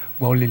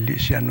walili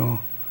siya no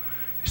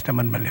sta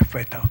man malefa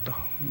ito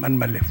man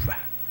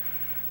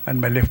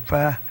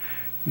malefa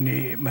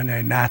ni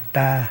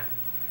manay-nata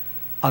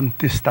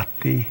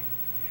antistati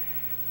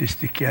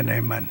distikya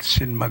na man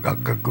sin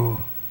magagago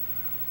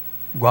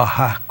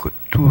waha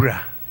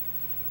kultura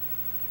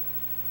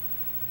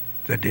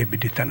za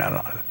debidita na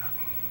lala.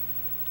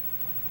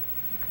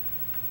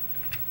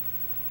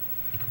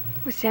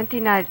 Usianti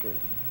na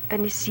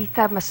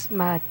panisita mas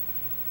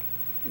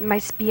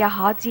pia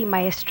haji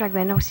maestra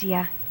gweno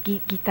siya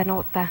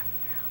gitanota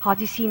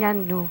haji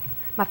sinan no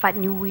mafat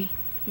nui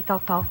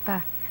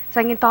itautauta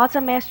sa ngin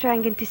taza maestra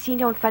ngin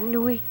tisino on fat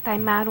nui tai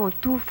mano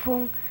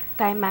tufung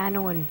tai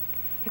mano on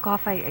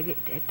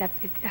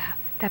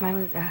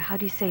how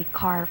do you say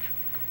carve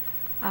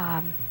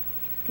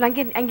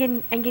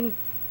angin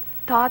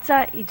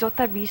taza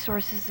izota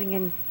resources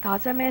ngin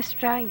taza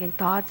maestra ngin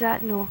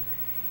taza no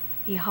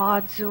i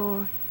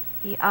hadzo,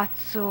 i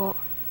atso,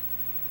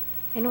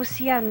 eno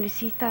siya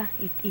nisita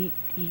i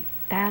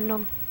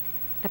tanom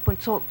na pun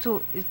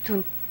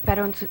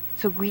pero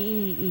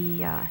gui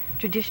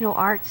traditional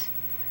arts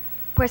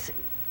pues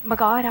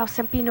mag-aaraw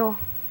sampi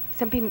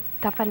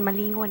tafan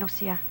malingo ano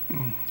siya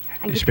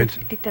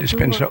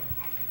dispenso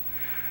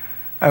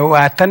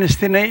watan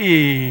este na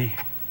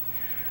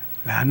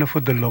lano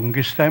for the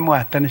longest time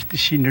watan este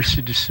senior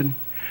citizen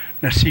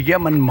na sige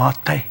man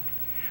matay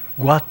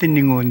guatin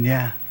ningon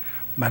niya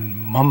man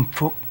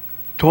mamfuk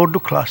todo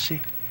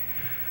klase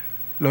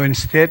lo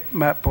instead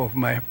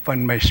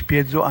may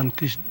spiedzo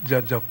antes za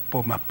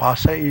po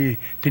mapasa i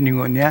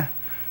tiningon niya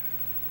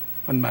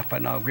man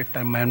mapanawit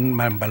tayo man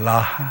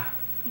balaha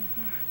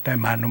tayo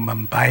mano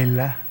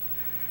mambayla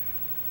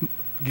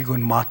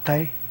gigon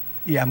matay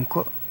iam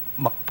ko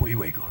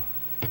makpuiway ko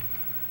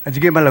at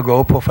sige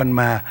malago po fan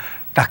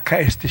taka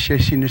este siya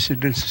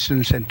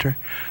Citizen Center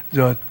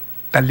so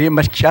tali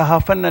mas siya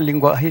hafan na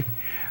lingwahe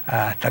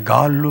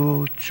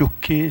Tagalog,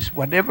 Tsukis,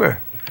 whatever.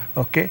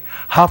 Okay?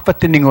 Half a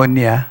tiningon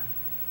niya,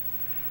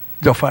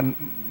 dofan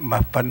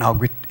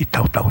mapanawit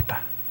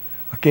itaw-tawta.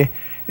 Okay?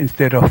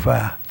 Instead of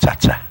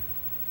tsatsa.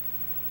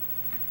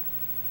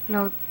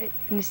 No,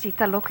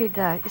 nisita loki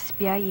da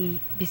espia I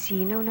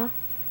bisino, no?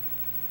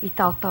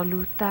 Itaw-taw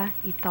luta,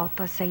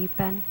 itaw-taw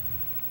saipan,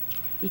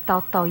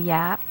 itaw-taw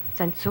yap,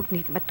 sansuk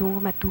ni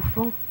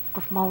matufong,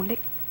 kof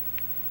maulik.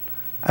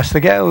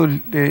 Hasta que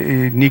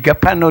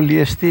nigapan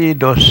oli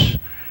dos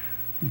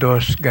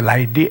dos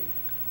galaidi,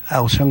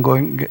 ausang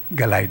going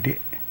galaidi.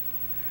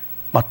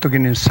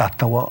 Matugin in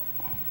satawa.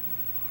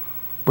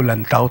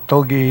 Bulan tao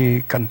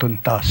togi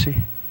kantuntasi.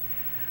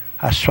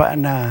 Aswa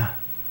na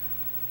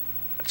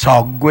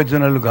sagwed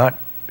na lugar.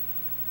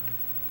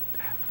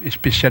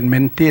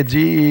 Especialmente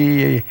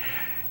di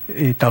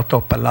tao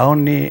Palau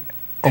ni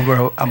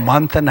over a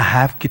month and a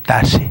half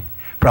kitasi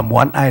from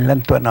one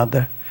island to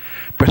another.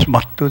 Pues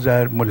matto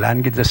za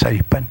mulan gid sa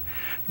Saipan.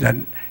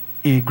 Then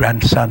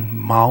grandson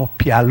Mao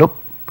Pialop,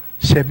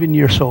 7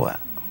 years old.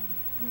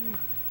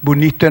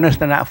 Bonito na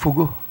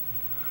nafugo.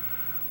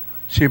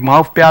 Si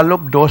Mao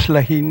Pialop, 2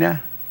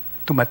 lahina,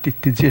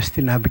 tumatitidis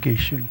ti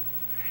navigation.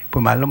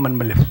 Pumalo man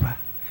malifa.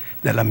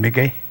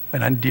 Dalamigay,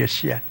 manandiya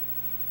siya.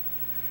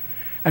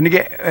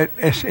 Anige,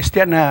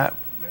 este na,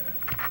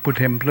 por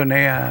ejemplo,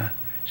 na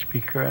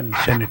speaker and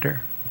senator,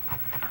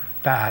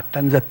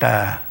 taatan za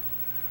ta,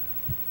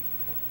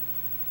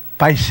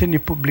 paisen ni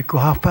publiko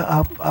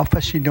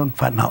hafa sinon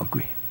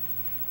fanagwi.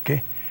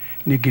 Okay?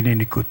 Ni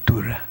ginini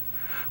kultura.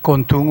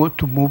 Kontungo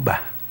tumuba.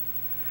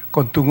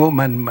 Kontungo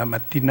man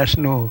mamatinas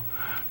no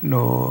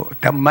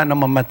tama na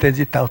mamatay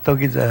di tao-tao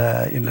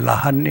sa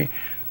inalahan ni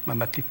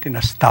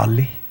mamatitinas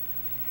tali.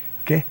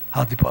 Okay?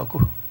 Hadi po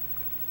ako.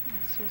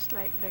 It's just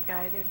like the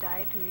guy who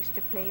died who used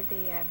to play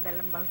the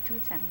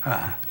Belambaltutan.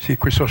 Si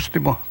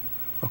Crisostimo.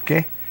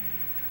 Okay?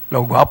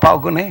 Logwapa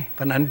ako na eh.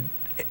 Panan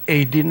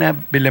Ed.D na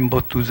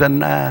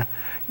Belambaltutan na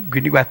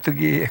giniwato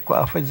gi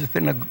ekwa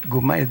afazite na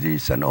gumay di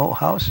Sano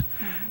House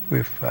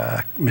with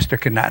Mr.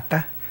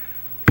 Ñaina-ta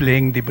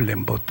playing the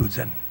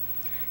Belambaltutan.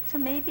 So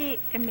maybe,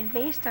 I mean,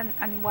 based on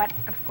what,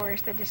 of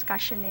course, the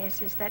discussion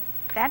is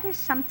that is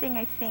something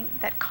I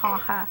think that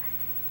CAHA,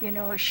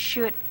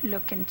 should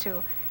look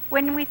into.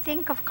 When we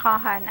think of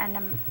CAHA, and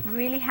I'm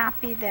really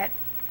happy that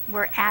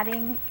we're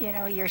adding,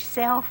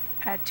 yourself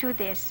to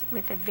this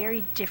with a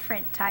very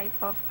different type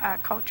of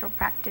cultural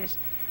practice,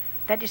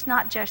 that is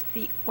not just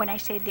when I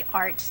say the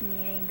arts,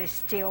 meaning the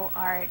still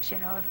arts,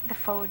 the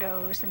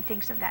photos and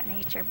things of that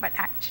nature, but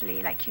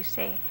actually, like you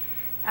say,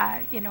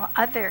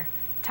 other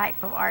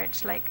type of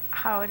arts, like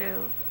how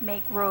to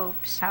make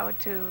ropes, how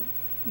to,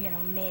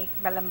 make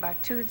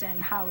Belambaltutan,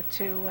 how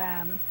to,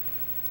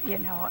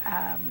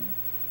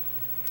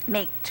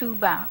 make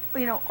tuba,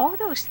 all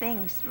those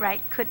things,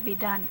 right, could be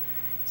done.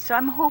 So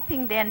I'm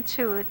hoping then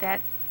too that,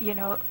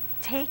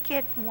 take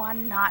it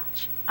one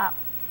notch up,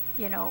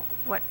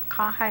 what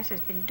CAHA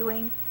has been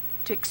doing,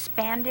 to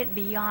expand it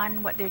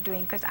beyond what they're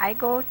doing. Because I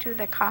go to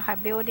the CAHA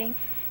building,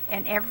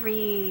 and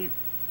every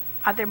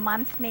other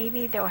month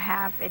maybe they'll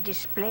have a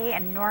display,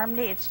 and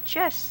normally it's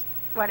just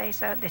what I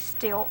saw, the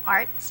still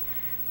arts,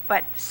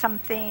 but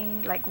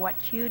something like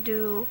what you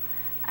do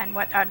and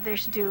what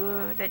others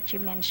do that you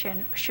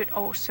mentioned should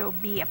also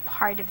be a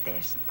part of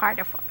this, part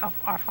of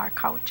our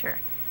culture.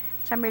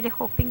 So I'm really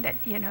hoping that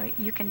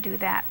you can do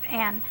that.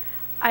 And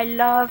I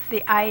love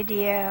the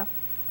idea.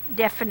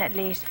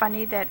 Definitely, it's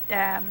funny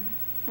that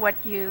what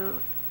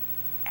you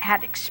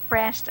had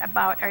expressed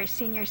about our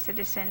senior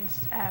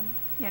citizens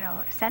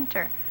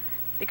center.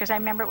 Because I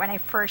remember when I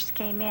first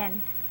came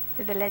in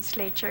to the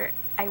legislature,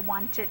 I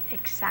wanted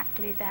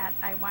exactly that.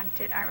 I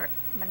wanted our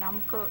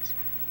manamkos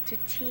to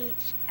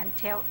teach and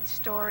tell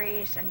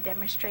stories and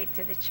demonstrate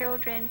to the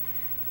children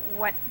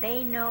what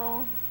they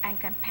know and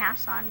can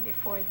pass on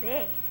before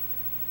they,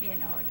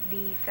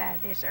 leave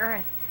this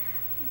earth.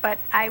 But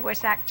I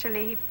was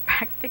actually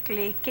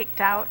practically kicked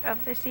out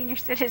of the senior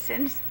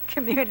citizens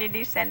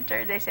community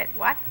center. They said,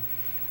 "What?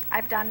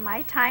 I've done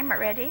my time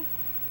already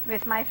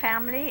with my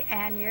family,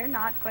 and you're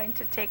not going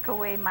to take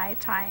away my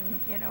time,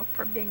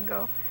 for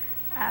bingo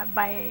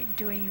by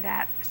doing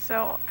that."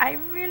 So I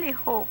really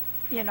hope,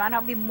 and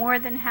I'll be more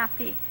than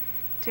happy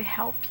to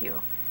help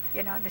you.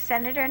 The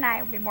senator and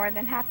I will be more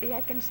than happy.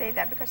 I can say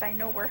that because I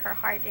know where her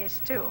heart is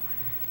too,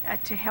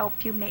 to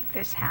help you make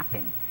this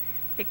happen.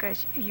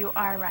 Because you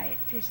are right,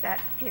 is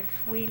that if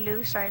we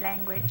lose our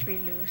language, we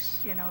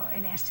lose,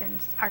 in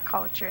essence, our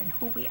culture and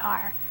who we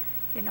are,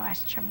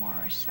 as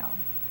Chamorros. So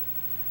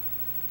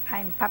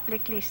I'm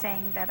publicly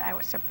saying that I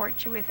will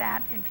support you with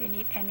that. If you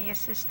need any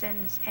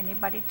assistance,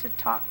 anybody to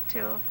talk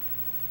to,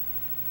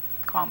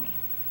 call me.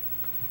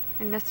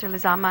 And Mr.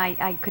 Lizama,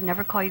 I could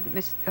never call you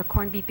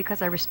Corned Beef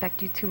because I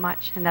respect you too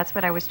much, and that's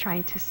what I was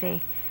trying to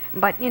say.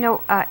 But,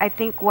 I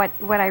think what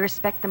I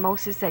respect the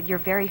most is that you're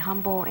very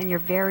humble and you're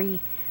very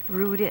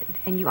rooted,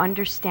 and you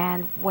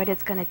understand what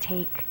it's going to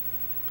take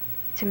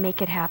to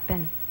make it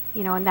happen.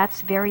 And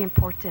that's very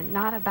important.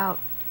 Not about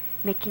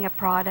making a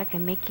product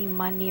and making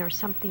money or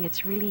something.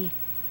 It's really,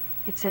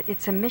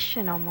 it's a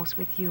mission almost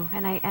with you.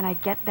 And I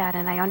get that,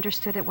 and I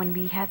understood it when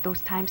we had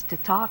those times to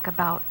talk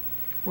about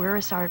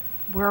where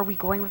are we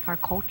going with our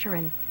culture,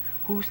 and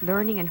who's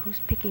learning and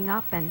who's picking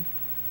up, and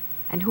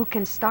who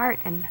can start,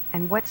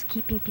 and what's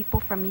keeping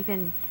people from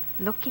even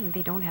looking.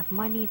 They don't have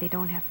money, they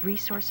don't have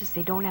resources,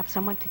 they don't have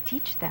someone to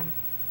teach them.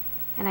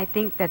 And I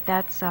think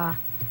that's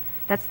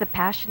the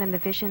passion and the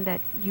vision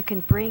that you can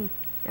bring,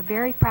 a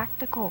very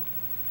practical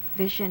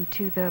vision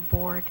to the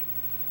board.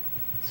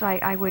 So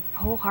I would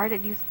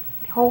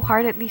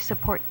wholeheartedly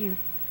support you.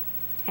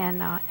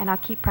 and I'll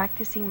keep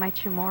practicing my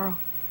Chamorro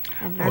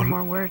and learn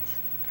more words.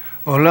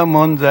 Ola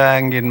monza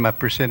angin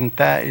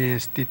mapresenta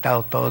is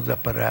titauto za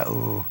para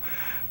u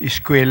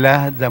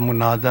eskwela za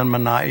munadan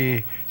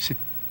manai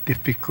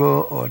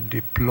certificate o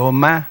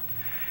diploma.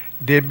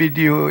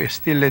 Debidio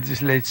esti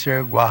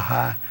legislature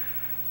guaha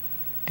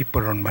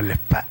tiporon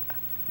malepa.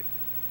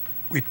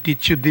 We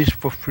teach you this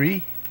for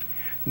free.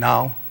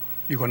 Now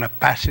you're gonna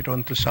pass it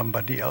on to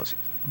somebody else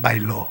by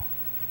law.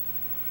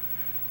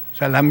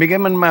 Sa lamigay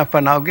man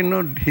mapanawagin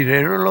no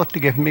hirero lo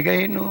tigef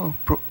migay no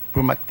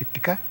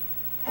prumatitika.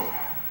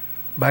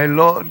 By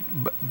law,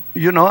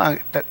 you know,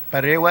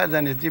 parewa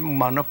dan is di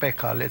mano pa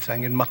college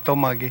angin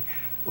matomagi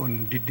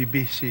un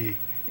didibi si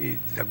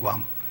sa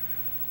Guam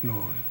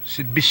no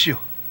sirbisyo.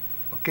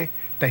 Okay?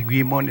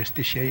 Taywimon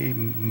este siya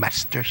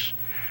masters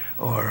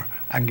or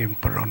angin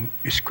paron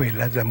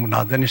eskwela sa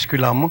munadan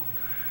eskwela mo.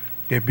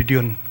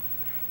 Debidyon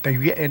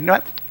taywi and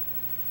not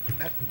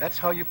that's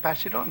how you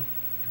pass it on.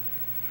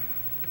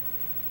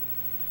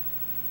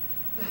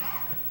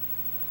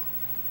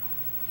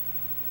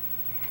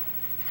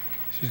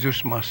 Si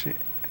Zeus Masi.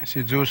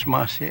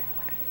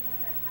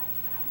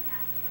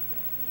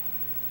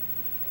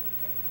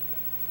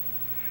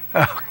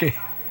 Okay.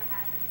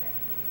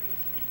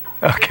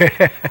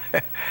 Okay.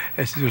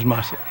 Si Zeus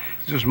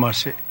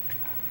Masi.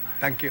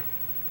 Thank you.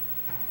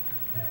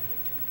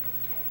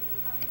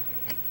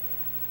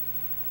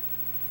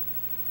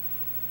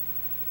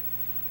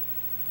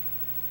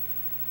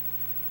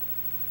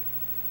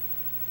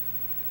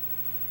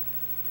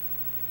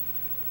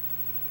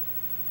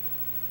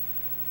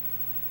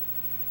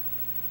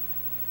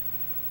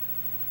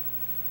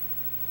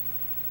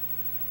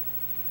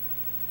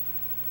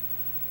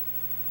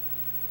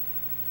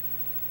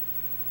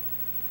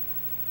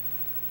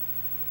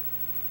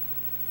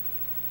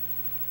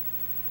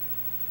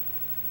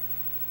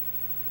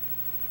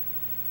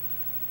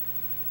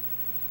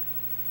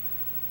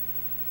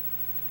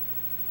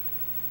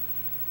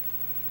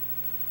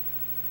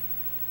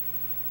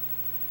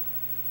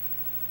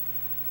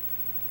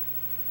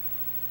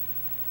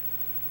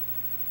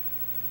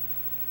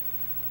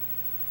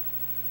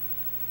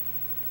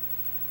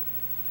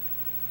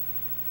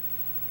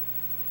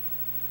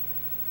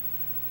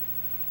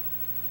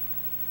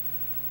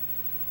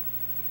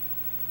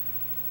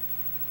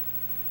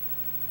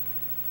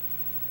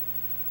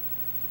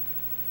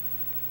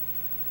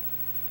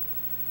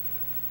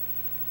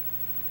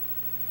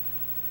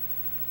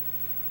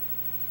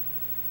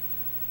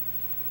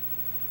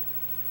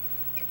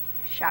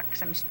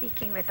 Shucks, I'm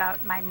speaking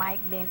without my mic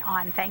being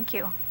on. Thank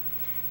you.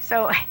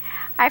 So I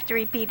have to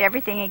repeat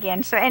everything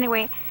again. So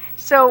anyway,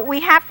 so we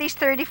have these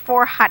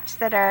 34 huts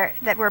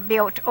that were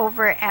built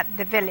over at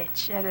the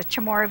village, the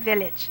Chamorro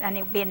village, and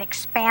it will be an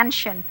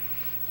expansion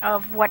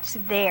of what's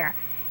there.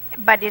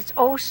 But it's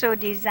also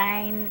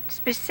designed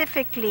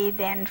specifically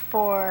then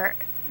for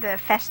the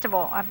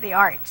Festival of the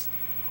Arts,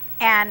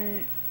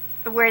 and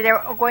where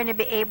they're going to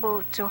be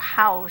able to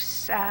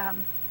house, a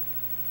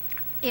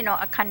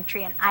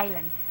country, an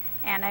island.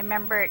 And I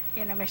remember,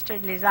 Mr.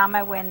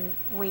 Lizama, when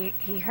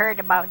he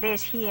heard about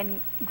this, he and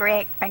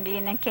Greg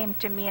Pangilinan came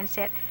to me and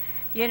said,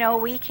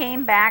 we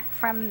came back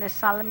from the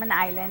Solomon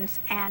Islands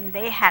and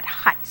they had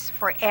huts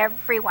for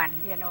everyone,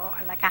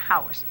 like a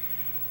house.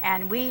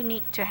 And we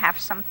need to have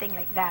something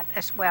like that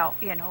as well,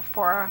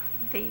 for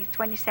the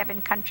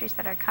 27 countries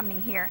that are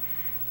coming here.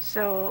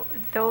 So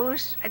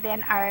those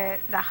then are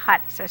the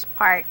huts as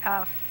part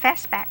of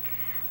FESPAC.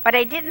 But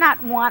I did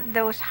not want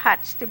those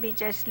huts to be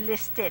just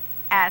listed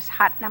as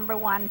hut number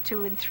 1,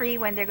 2, and 3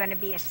 when they're going to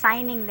be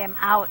assigning them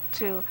out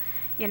to,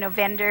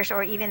 vendors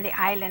or even the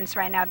islands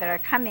right now that are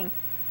coming.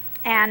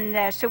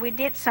 And so we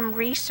did some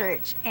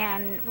research,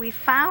 and we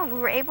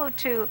were able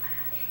to,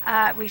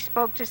 we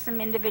spoke to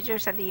some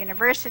individuals at the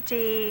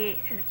university,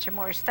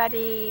 Chamorro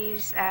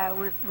Studies.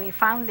 We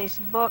found this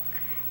book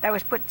that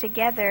was put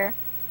together,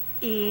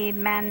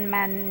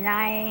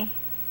 ñaina-ta.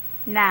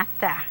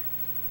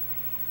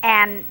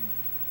 And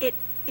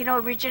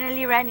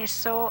originally, Ryan, is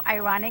so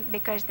ironic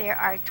because there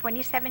are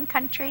 27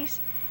 countries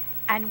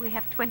and we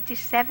have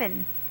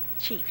 27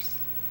 chiefs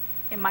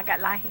in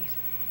Magalahis.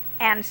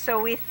 And so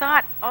we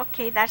thought,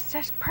 okay, that's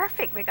just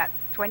perfect. We got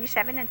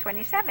 27 and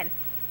 27.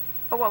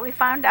 But what we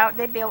found out,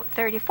 they built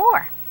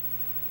 34.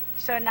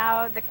 So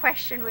now the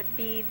question would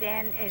be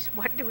then is,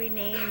 what do we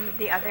name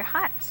the other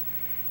huts?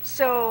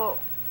 So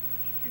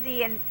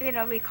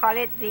we call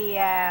it the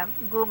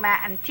Guma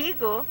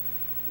Antigo,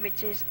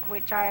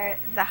 which are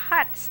the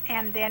huts,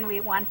 and then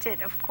we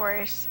wanted, of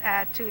course,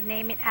 to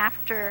name it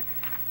after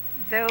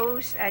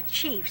those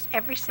chiefs,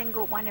 every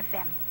single one of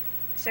them.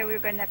 So we're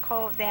going to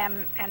call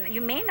them, and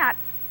you may not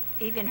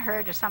even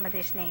heard of some of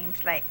these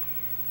names, like,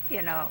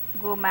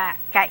 Guma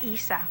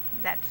Kaisa,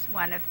 that's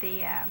one of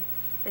the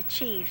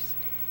chiefs,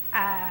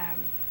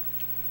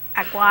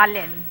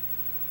 Agualin,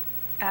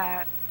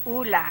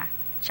 Ula,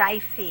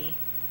 Chaifi,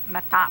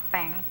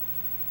 Matapang,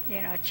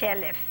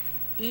 Chelif,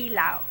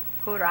 Ilaw,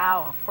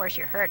 Hurao, of course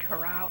you heard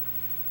Hurao,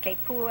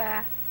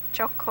 Kepua,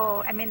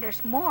 Choco. I mean,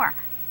 there's more.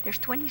 There's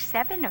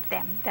 27 of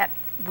them that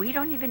we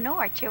don't even know,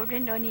 our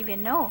children don't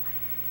even know.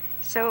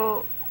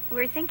 So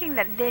we're thinking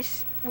that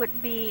this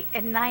would be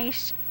a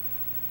nice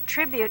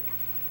tribute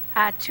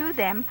to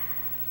them.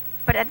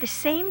 But at the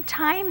same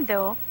time,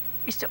 though,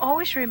 is to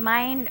always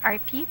remind our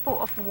people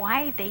of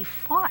why they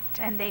fought.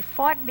 And they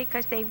fought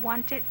because they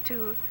wanted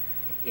to,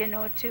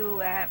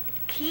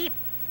 keep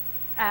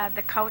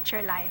the culture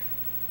alive,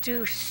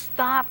 to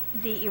stop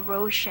the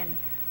erosion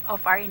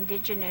of our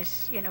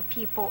indigenous,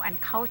 people and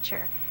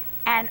culture.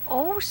 And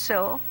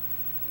also,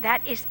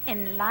 that is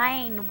in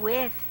line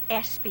with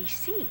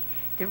SPC.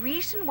 The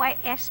reason why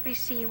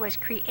SPC was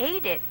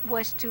created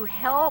was to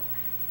help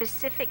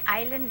Pacific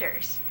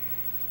Islanders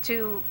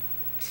to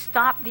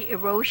stop the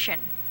erosion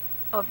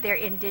of their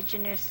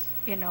indigenous,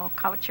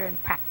 culture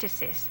and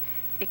practices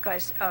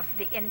because of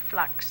the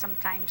influx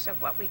sometimes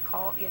of what we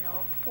call,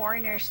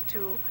 foreigners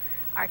to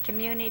our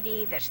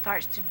community that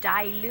starts to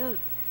dilute,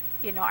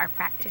 our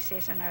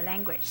practices and our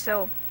language.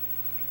 So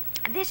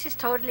this is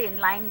totally in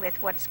line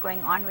with what's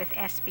going on with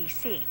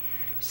SPC.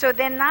 So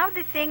then now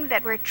the thing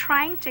that we're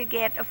trying to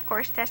get, of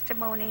course,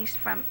 testimonies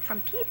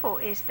from people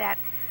is that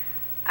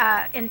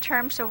in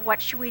terms of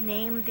what should we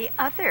name the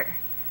other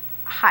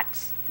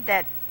huts,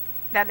 that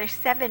there's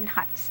 7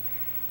 huts.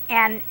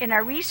 And in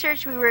our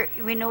research,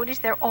 we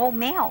noticed they're all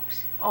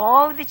males.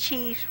 All the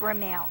chiefs were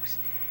males.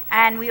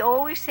 And we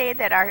always say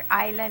that our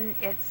island,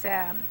 it's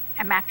a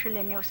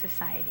matrilineal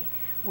society.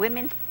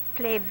 Women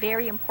play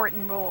very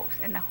important roles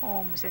in the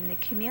homes, in the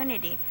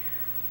community.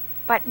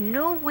 But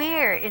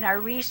nowhere in our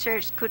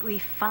research could we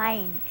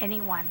find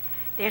anyone.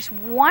 There's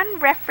one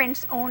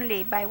reference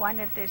only by one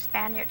of the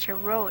Spaniards who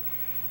wrote,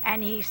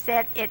 and he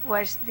said it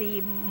was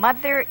the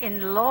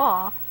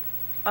mother-in-law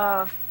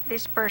of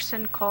this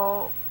person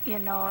called,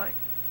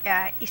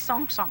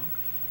 Isongsong.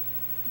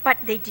 But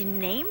they didn't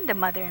name the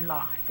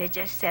mother-in-law. They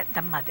just said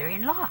the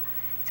mother-in-law.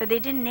 So they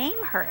didn't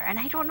name her. And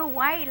I don't know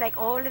why, like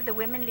all of the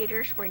women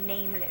leaders were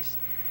nameless.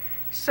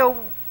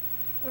 So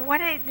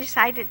what I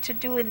decided to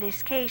do in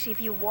this case,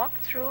 if you walk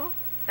through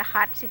the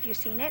huts, if you've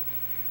seen it,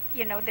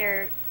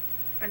 they're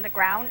on the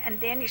ground, and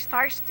then it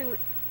starts to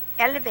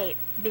elevate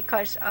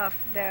because of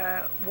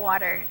the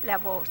water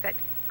levels that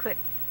could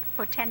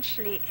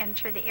potentially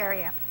enter the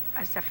area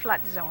as a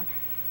flood zone.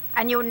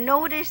 And you'll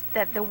notice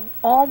that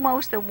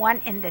almost the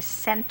one in the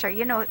center,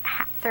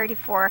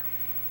 34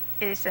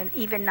 is an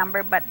even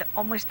number, but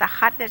almost the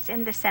hut that's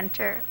in the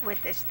center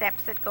with the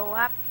steps that go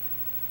up,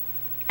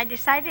 I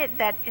decided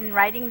that in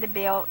writing the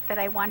bill that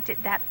I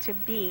wanted that to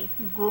be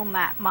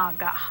Guma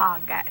Maga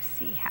Haga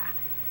Siha,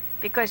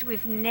 because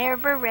we've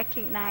never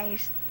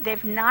recognized,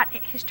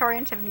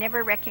 historians have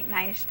never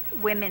recognized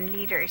women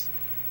leaders,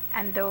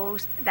 and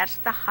that's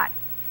the hut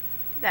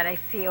that I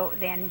feel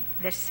then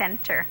the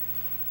center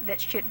that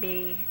should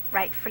be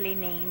rightfully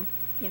named,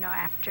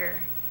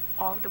 after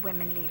all the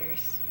women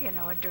leaders,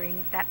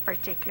 during that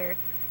particular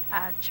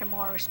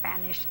Chamorro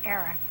Spanish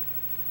era.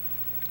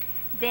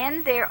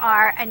 Then there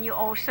are, and you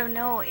also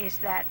know, is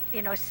that,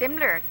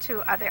 similar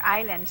to other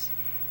islands,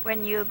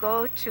 when you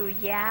go to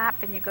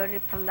Yap and you go to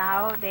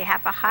Palau, they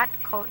have a hut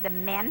called the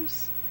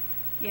men's,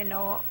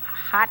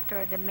 hut,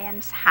 or the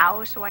men's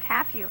house, or what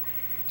have you.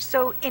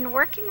 So in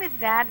working with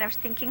that, I was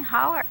thinking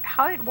how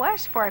it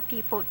was for our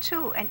people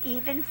too, and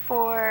even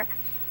for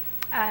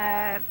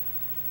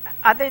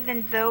other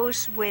than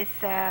those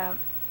with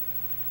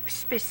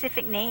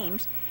specific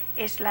names,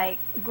 it's like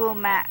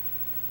Guma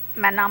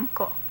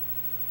Manamko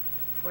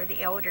for the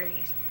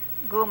elderlies,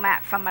 Guma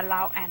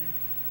Famalawan,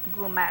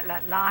 Guma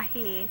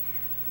Lalahi,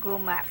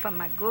 Guma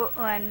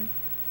Famaguun,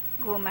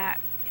 Guma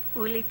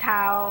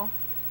Ulitao,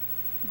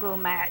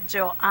 Guma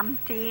Jo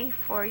Amti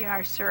for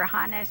our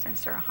Surahanas and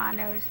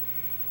Surahanos.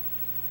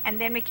 And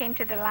then we came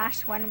to the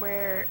last one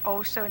where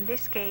also in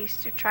this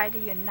case to try to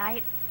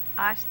unite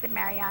us, the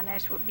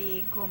Marianas, would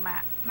be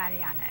Guma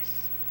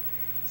Marianas.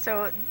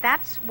 So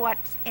that's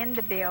what's in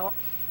the bill.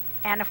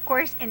 And of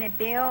course in a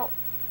bill,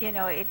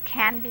 it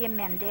can be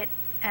amended.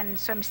 And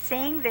so I'm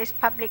saying this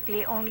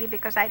publicly only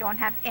because I don't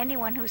have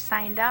anyone who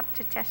signed up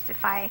to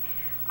testify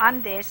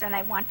on this, and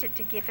I wanted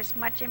to give as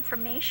much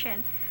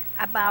information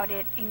about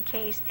it in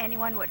case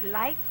anyone would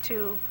like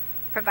to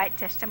provide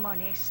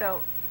testimony.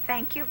 So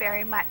thank you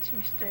very much,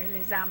 Mr.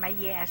 Lizama.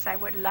 Yes, I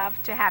would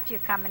love to have you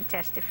come and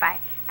testify.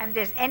 And if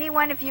there's any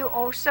one of you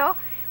also,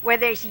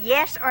 whether it's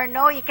yes or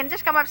no, you can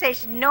just come up and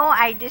say, no,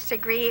 I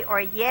disagree,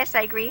 or yes,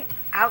 I agree.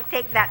 I'll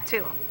take that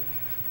too.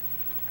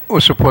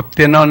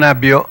 Usupotin na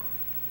bio.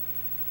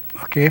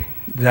 Okay,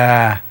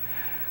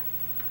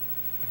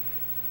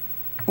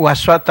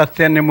 waswat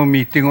atin mo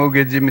meeting o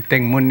gaji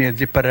meeting mo niya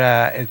ji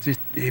para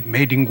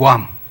made in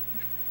Guam.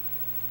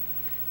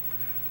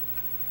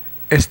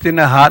 Este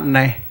na hat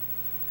na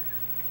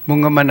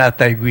mga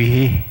manatay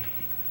guhi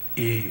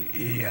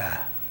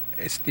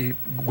este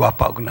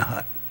guapa og na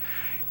hat.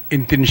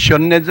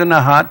 Intensyon na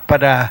na hat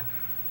para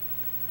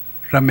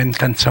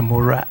ramentan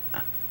samura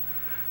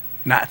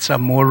na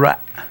samura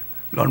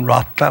lon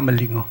rata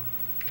malingo.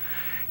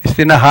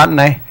 Este na hat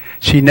na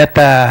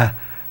sinata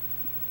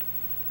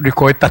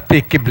rekoy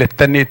tati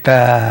kibletan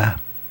ita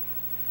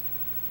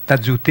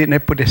tajuti na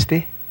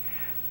podeste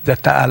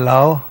that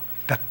allow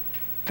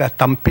that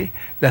tampi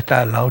that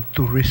allow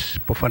tourists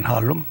po fan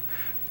halom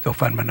to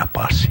fan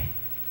manapasi.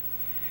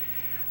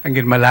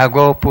 Angin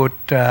malago put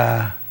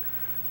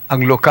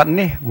ang lukat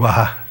ni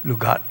wah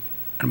lugat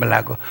ang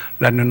malago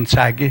lanun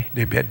sagi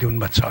debiat dun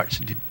matsarts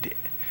didi.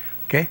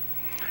 Okay?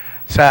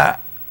 Sa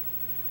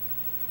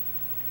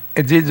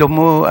Eddi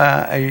mo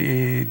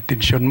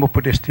intention mo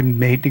put estim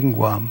made in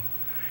Guam.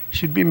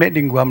 Should be made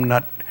in Guam,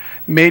 not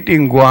made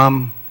in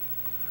Guam,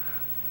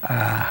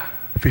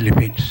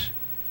 Philippines.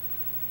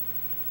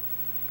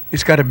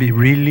 It's got to be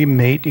really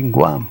made in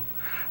Guam.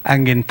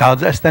 Ang in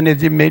tawza astan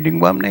Eddi made in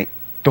Guam na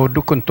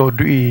todo con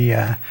todo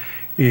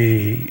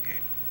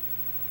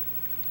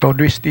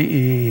todo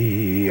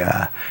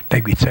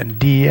tagwitsan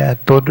dia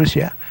todo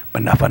siya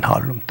manafan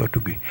halom todo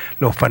gi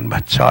lofan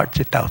matsart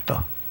si tao to.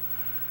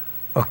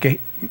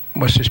 Okay,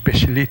 most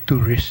especially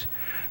tourists.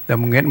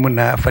 Damungan mo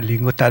na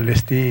falingo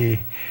talos ti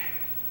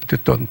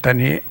tutonta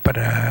ni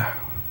para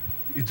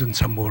idun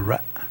sa mura.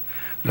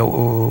 Lo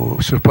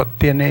support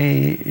tiyan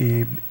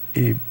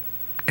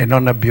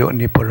enonabyo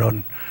ni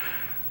poron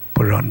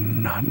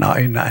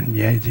nainaan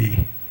niya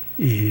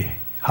i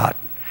hat.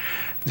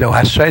 Jaw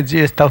haswa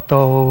ji tao to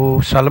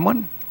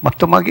Solomon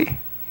matumagi.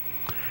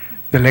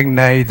 Daling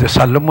na the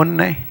Solomon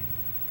na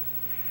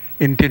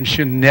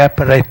intention niya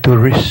para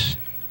tourists.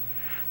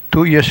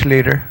 2 years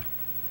later,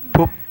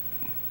 poop.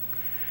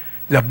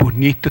 The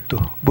bonito to.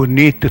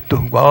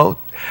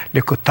 Wow,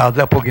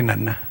 likotada po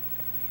ginana.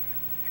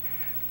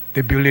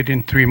 They built it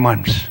in 3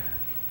 months.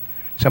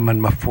 Sa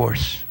manma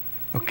force.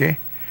 Okay?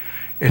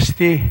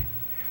 Este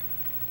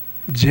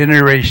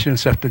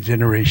generations after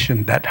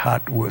generation, that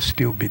heart will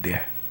still be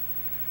there.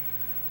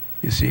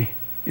 You see,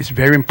 it's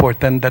very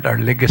important that our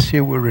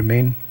legacy will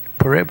remain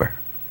forever.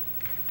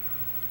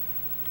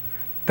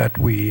 That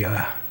we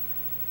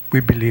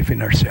believe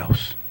in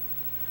ourselves.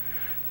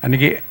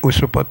 Anigi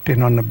usupot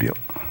tinon na biyo.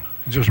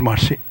 Diyos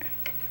marsi. Is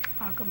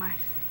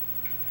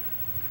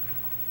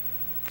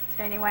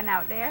there anyone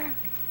out there?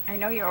 I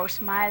know you're all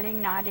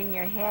smiling, nodding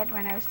your head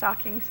when I was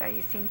talking, so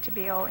you seem to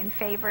be all in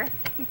favor.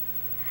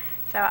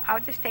 So I'll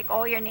just take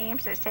all your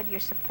names that said you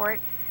support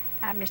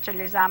Mr.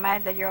 Lizama,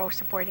 that you're all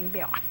supporting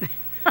Bill.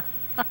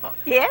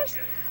 Yes?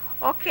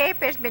 Okay,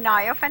 pues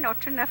binayo fan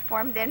otro na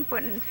form din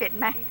pun fit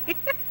man.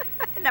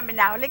 Na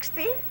minauliks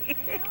di.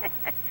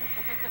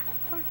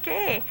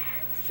 Okay.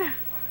 So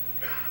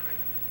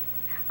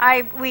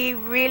we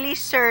really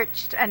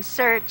searched,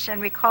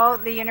 and we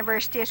called the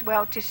university as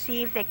well to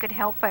see if they could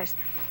help us.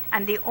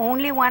 And the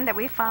only one that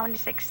we found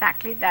is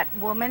exactly that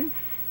woman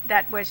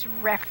that was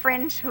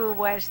referenced, who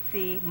was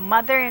the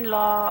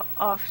mother-in-law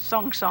of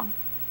Song Song.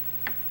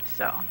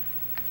 So,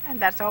 and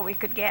that's all we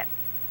could get.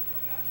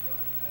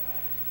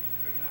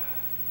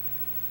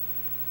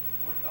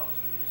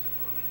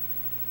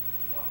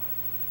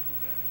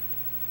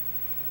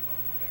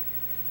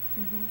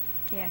 Mm-hmm.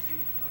 Yes.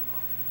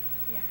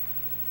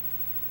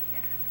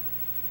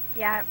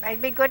 Yeah,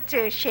 it'd be good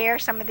to share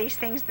some of these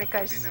things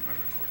because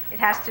it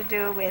has to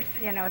do with,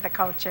 the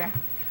culture.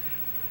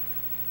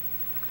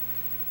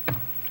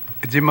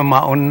 Di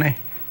mamaon na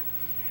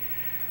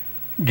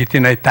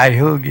gitinay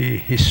tayo gi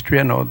history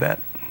and all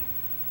that.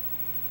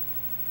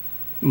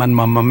 Man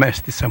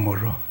mamames ti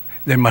Chamorro.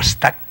 Then mas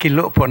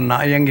kilo po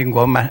na yang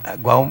Guam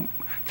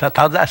sa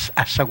tao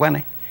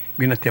asagwan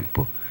gina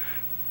tiempo.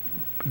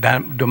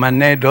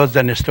 Domane dos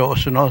dan esto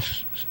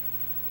osunos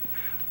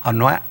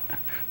anwa.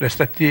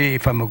 Restati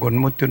famagon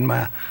mo tun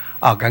ma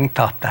agang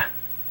tata.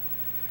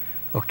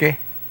 Okay?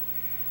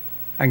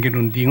 Ang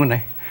ginundingon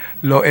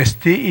lo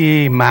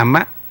esti i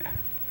mama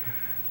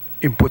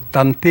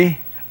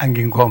importante ang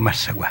gingwa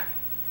masagwa.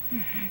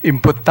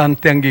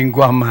 Importante ang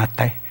gingwa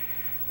matay.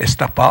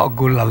 Esta pa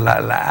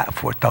ogulala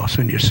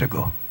 4,000 years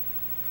ago.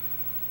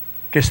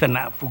 Kesa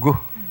na pugo.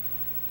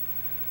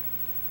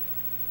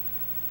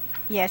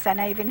 Yes,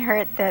 and I even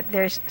heard that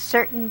there's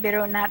certain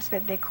biro nuts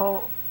that they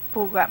call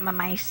puga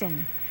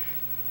mamaisin.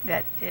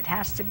 That it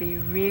has to be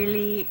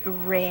really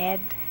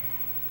red,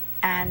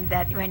 and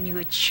that when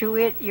you chew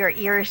it, your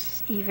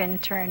ears even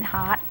turn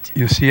hot.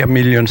 You see a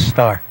million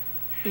star.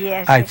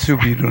 Yes. I too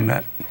be doing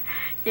that.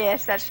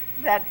 Yes,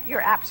 that.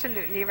 You're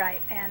absolutely right,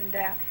 and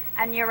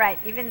you're right.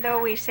 Even though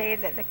we say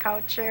that the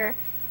culture,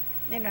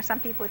 some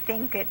people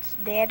think it's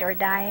dead or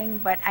dying,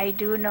 but I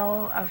do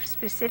know of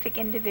specific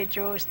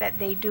individuals that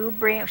they do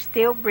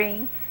still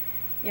bring,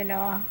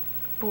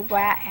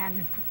 pugwa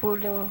and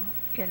pupulo.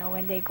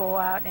 When they go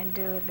out and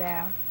do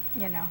the,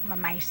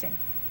 mamaisin.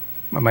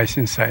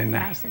 Mamaisin saina.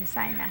 Mamaisin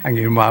saina. Ang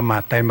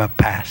mamatay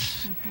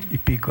mapass.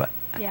 Ipigwa.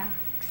 Yeah,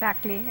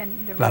 exactly.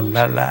 And the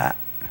lala.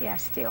 Yeah,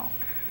 still.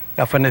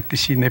 Dapat na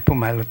tisine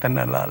pumalutan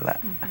na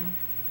lala.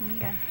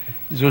 Okay.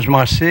 Diyos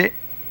marsi.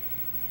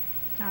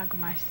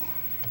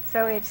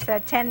 So it's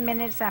 10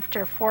 minutes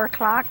after 4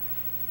 o'clock,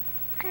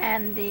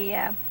 and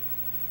the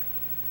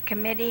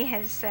committee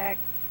has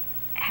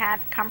had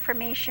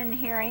confirmation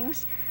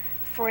hearings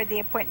for the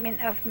appointment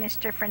of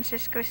Mr.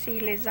 Francisco C.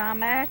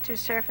 Lizama to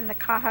serve in the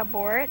CAHA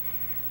board,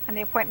 and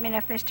the appointment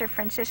of Mr.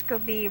 Francisco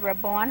B.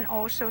 Rabon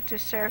also to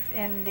serve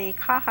in the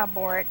CAHA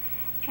board,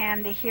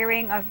 and the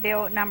hearing of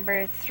bill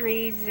number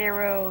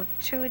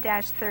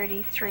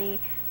 302-33,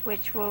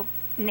 which will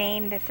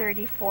name the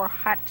 34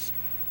 huts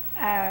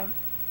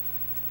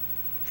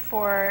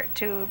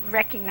to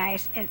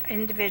recognize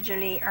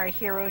individually our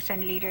heroes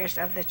and leaders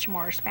of the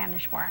Chamorro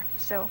Spanish War.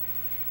 So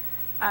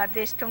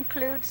this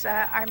concludes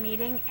our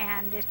meeting,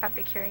 and this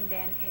public hearing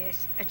then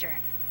is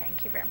adjourned.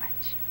 Thank you very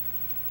much.